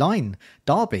the high line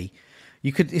derby.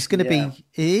 It's going to be,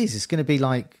 it's going to be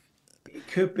like, it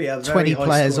could be a 20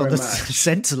 players on the match.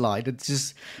 centre line and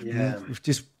just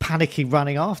panicking,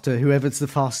 running after whoever's the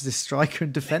fastest striker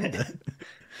and defender.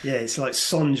 Yeah, it's like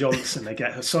Son and Johnson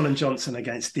against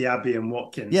Diaby and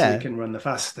Watkins. Who can run the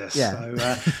fastest? Yeah.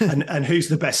 So, and who's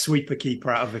the best sweeper keeper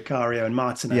out of Vicario and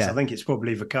Martinez? Yeah. I think it's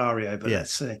probably Vicario, but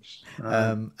let's see.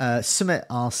 Sumit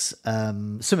asks,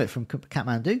 Sumit from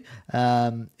Kathmandu,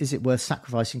 is it worth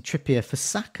sacrificing Trippier for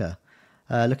Saka?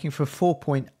 Looking for a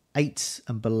 4.8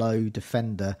 and below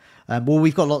defender. Well,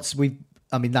 we've got lots.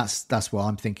 That's what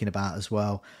I'm thinking about as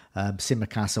well.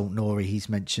 Simicast, Nori, he's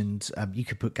mentioned. You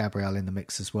could put Gabriel in the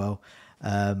mix as well.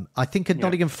 I think a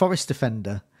Nottingham Forest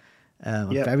defender, I'm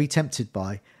very tempted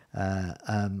by.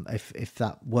 If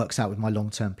that works out with my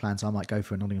long-term plans, I might go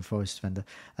for a Nottingham Forest defender.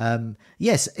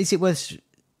 Yes, is it worth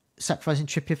sacrificing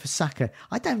Trippier for Saka?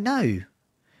 I don't know.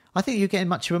 I think you're getting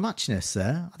much of a muchness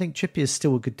there. I think Trippier's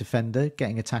still a good defender,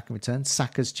 getting attack and return.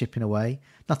 Saka's chipping away.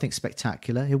 Nothing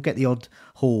spectacular. He'll get the odd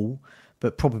haul,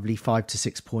 but probably 5 to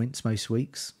 6 points most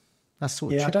weeks. That's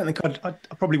sort of I don't think I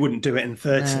probably wouldn't do it in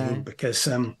 13 because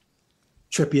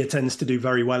Trippier tends to do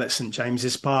very well at St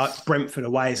James's Park. Brentford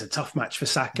away is a tough match for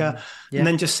Saka, and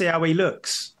then just see how he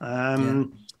looks.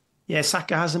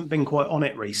 Saka hasn't been quite on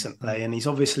it recently, and he's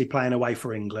obviously playing away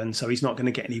for England, so he's not going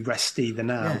to get any rest either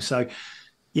now. So.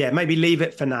 Yeah, maybe leave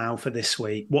it for now for this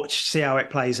week. see how it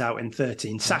plays out in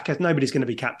 13. Saka, nobody's going to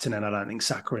be captain, and I don't think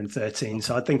Saka in 13.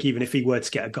 So I think even if he were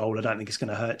to get a goal, I don't think it's going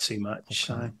to hurt too much.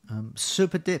 Okay.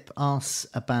 Superdip asks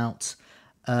about,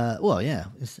 instead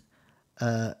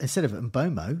of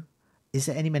Mbomo, is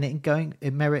there any merit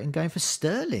in going for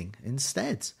Sterling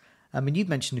instead? I mean, you've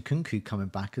mentioned Nkunku coming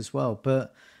back as well,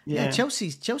 but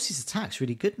Chelsea's attack's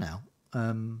really good now.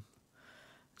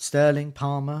 Sterling,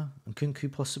 Palmer, and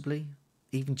Kunku possibly,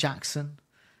 even Jackson.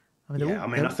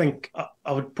 I think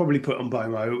I would probably put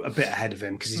Mbomo a bit ahead of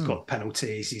him because he's got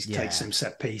penalties, he's takes some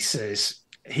set pieces.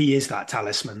 He is that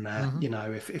talisman there,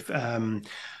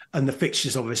 and the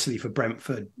fixtures obviously for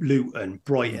Brentford, Luton,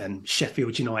 Brighton,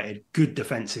 Sheffield United, good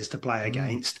defences to play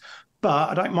against.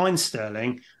 But I don't mind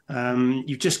Sterling.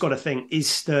 You've just got to think: is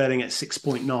Sterling at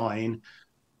 6.9?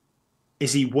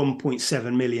 Is he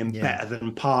 1.7 million better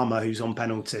than Palmer, who's on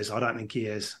penalties? I don't think he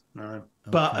is. No,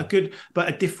 but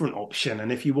a different option.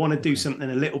 And if you want to do something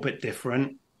a little bit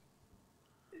different,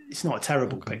 it's not a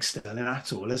terrible pick, Sterling,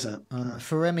 at all, is it?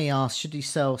 Feremi asks, should he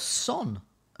sell Son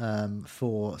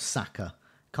for Saka?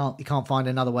 He can't find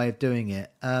another way of doing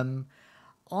it.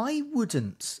 I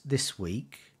wouldn't this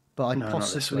week, but I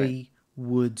possibly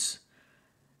would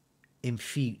in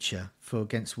future for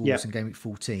against Wolves in game week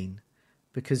 14.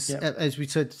 Because, as we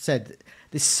said,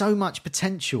 there's so much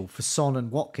potential for Son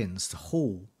and Watkins to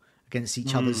haul against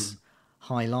each other's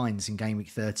high lines in game week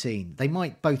 13. They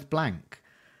might both blank,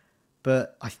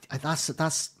 but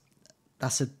that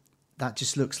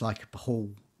just looks like a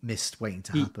whole mist waiting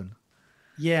to happen.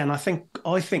 Yeah, and I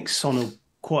think Son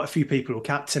quite a few people will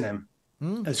captain him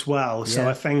as well. So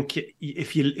I think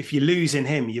if you're losing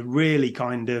him, you're really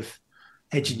kind of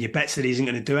hedging your bets that he isn't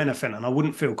going to do anything, and I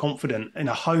wouldn't feel confident in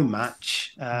a home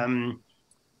match that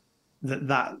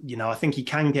I think he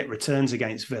can get returns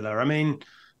against Villa. I mean,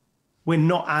 we're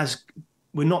not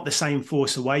the same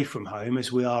force away from home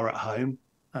as we are at home.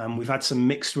 We've had some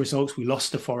mixed results. We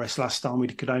lost to Forest last time. We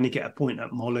could only get a point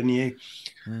at Molineux.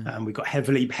 We got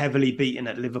heavily beaten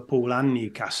at Liverpool and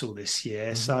Newcastle this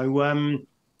year. So,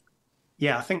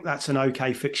 I think that's an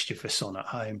okay fixture for Son at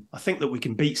home. I think that we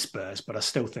can beat Spurs, but I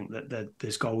still think that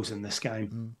there's goals in this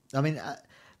game. I mean,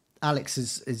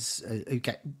 Alex who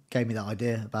gave me that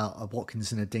idea about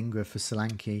Watkins and Adingra for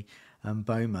Solanke and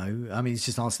Bomo. I mean, he's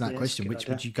just answering that question. Which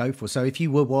would you go for? So if you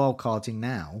were wildcarding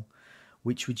now,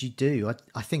 which would you do?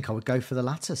 I think I would go for the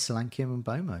latter, Solanke and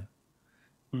Bomo.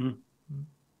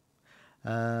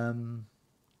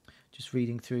 Just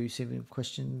reading through, see if we have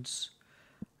questions.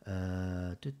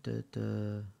 Who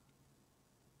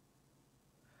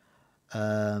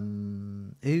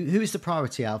is the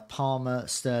priority out of Palmer,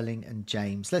 Sterling and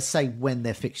James? Let's say when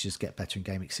their fixtures get better in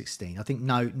game week 16. I think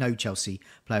no Chelsea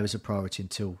player is a priority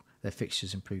until their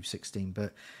fixtures improve 16.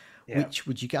 But which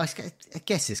would you get? I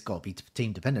guess it's got to be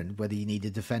team dependent, whether you need a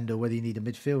defender or whether you need a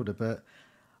midfielder. But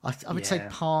I would say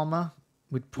Palmer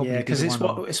would probably because it's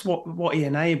what he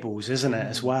enables, isn't it?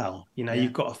 As well,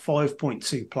 you've got a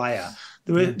 5.2 player.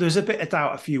 There was a bit of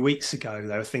doubt a few weeks ago.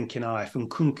 They were thinking, if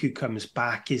Nkunku comes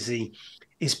back,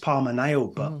 is Palmer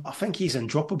nailed? But I think he's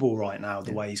undroppable right now.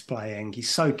 The way he's playing, he's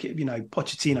so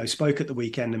Pochettino spoke at the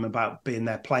weekend about being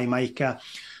their playmaker.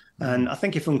 And I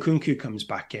think if Nkunku comes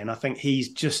back in, I think he's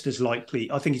just as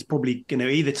likely. I think he's probably going to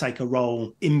either take a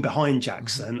role in behind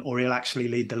Jackson or he'll actually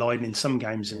lead the line in some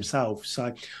games himself.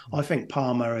 So I think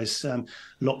Palmer has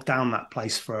locked down that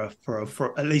place for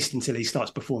at least until he starts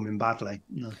performing badly.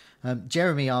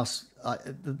 Jeremy asks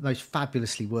the most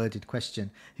fabulously worded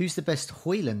question: who's the best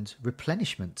Højlund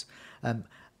replenishment?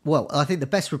 Well, I think the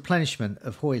best replenishment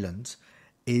of Højlund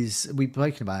is, we've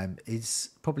spoken about him, is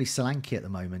probably Solanke at the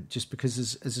moment, just because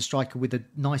as a striker with a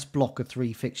nice block of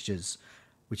 3 fixtures,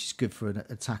 which is good for an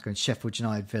attacker, in Sheffield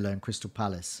United, Villa and Crystal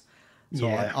Palace. So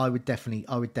I would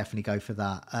definitely go for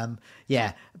that.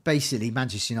 Basically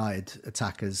Manchester United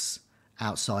attackers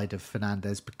outside of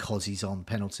Fernandes, because he's on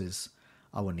penalties,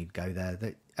 I wouldn't even go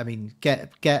there. I mean,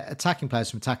 get attacking players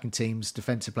from attacking teams,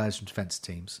 defensive players from defensive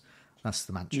teams. That's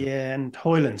the mantra. Yeah, and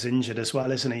Højlund's injured as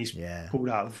well, isn't he? He's pulled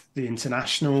out of the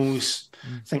internationals.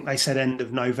 I think they said end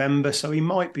of November, so he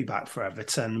might be back for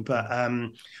Everton. But I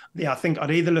think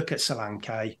I'd either look at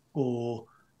Solanke, or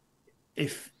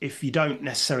if you don't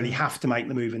necessarily have to make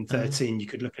the move in 13, you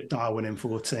could look at Darwin in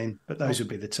 14. But those would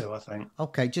be the two, I think.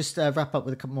 Okay, just wrap up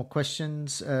with a couple more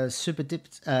questions.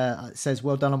 Superdipt says,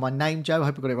 well done on my name, Joe. I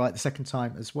hope I got it right the second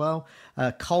time as well.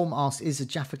 Colm asks, is a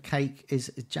Jaffa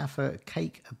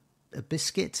cake a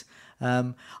biscuit?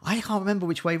 I can't remember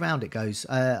which way round it goes.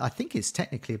 I think it's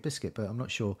technically a biscuit, but I'm not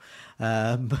sure.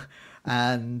 Also,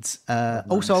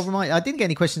 I'll remind, I didn't get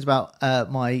any questions about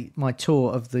my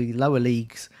tour of the lower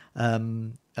leagues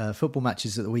football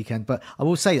matches at the weekend, but I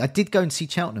will say I did go and see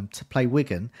Cheltenham to play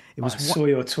Wigan. I saw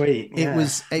your tweet. It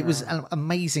was an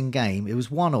amazing game. It was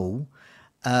 1-1.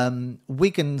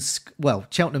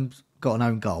 Cheltenham got an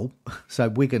own goal, so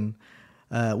Wigan's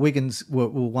were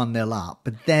 1-0 up,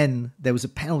 but then there was a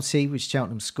penalty which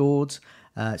Cheltenham scored.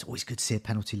 It's always good to see a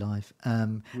penalty live.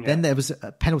 Then there was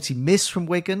a penalty miss from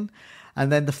Wigan,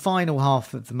 and then the final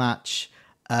half of the match,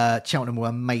 Cheltenham were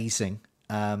amazing.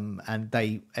 And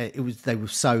they were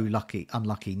so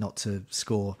unlucky not to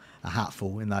score a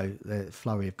hatful in the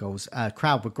flurry of goals.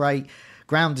 Crowd were great.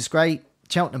 Ground is great.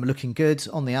 Cheltenham are looking good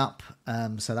on the up.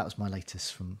 So that was my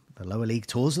latest from the lower league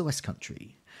tours of the West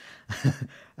Country.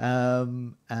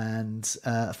 And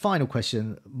final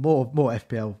question, more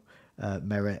FPL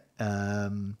merit.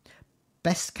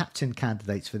 Best captain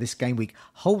candidates for this game week.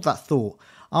 Hold that thought.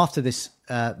 After this,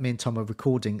 me and Tom are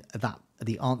recording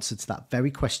the answer to that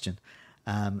very question.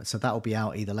 So that will be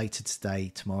out either later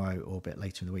today, tomorrow, or a bit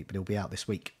later in the week, but it'll be out this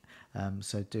week.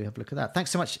 So do have a look at that.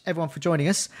 Thanks so much, everyone, for joining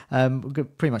us. We're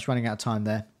pretty much running out of time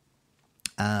there.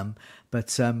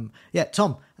 Yeah,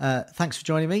 Tom, thanks for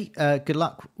joining me. Good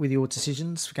luck with your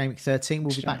decisions for Game Week 13.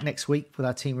 We'll be back next week with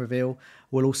our team reveal.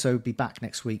 We'll also be back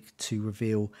next week to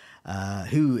reveal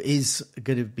who is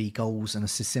going to be goals and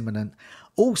assists imminent.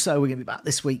 Also, we're going to be back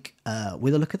this week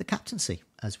with a look at the captaincy,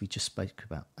 as we just spoke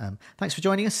about. Thanks for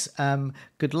joining us.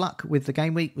 Good luck with the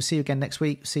game week. We'll see you again next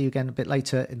week. See you again a bit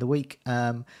later in the week.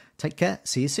 Take care.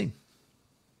 See you soon.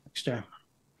 Thanks, Joe.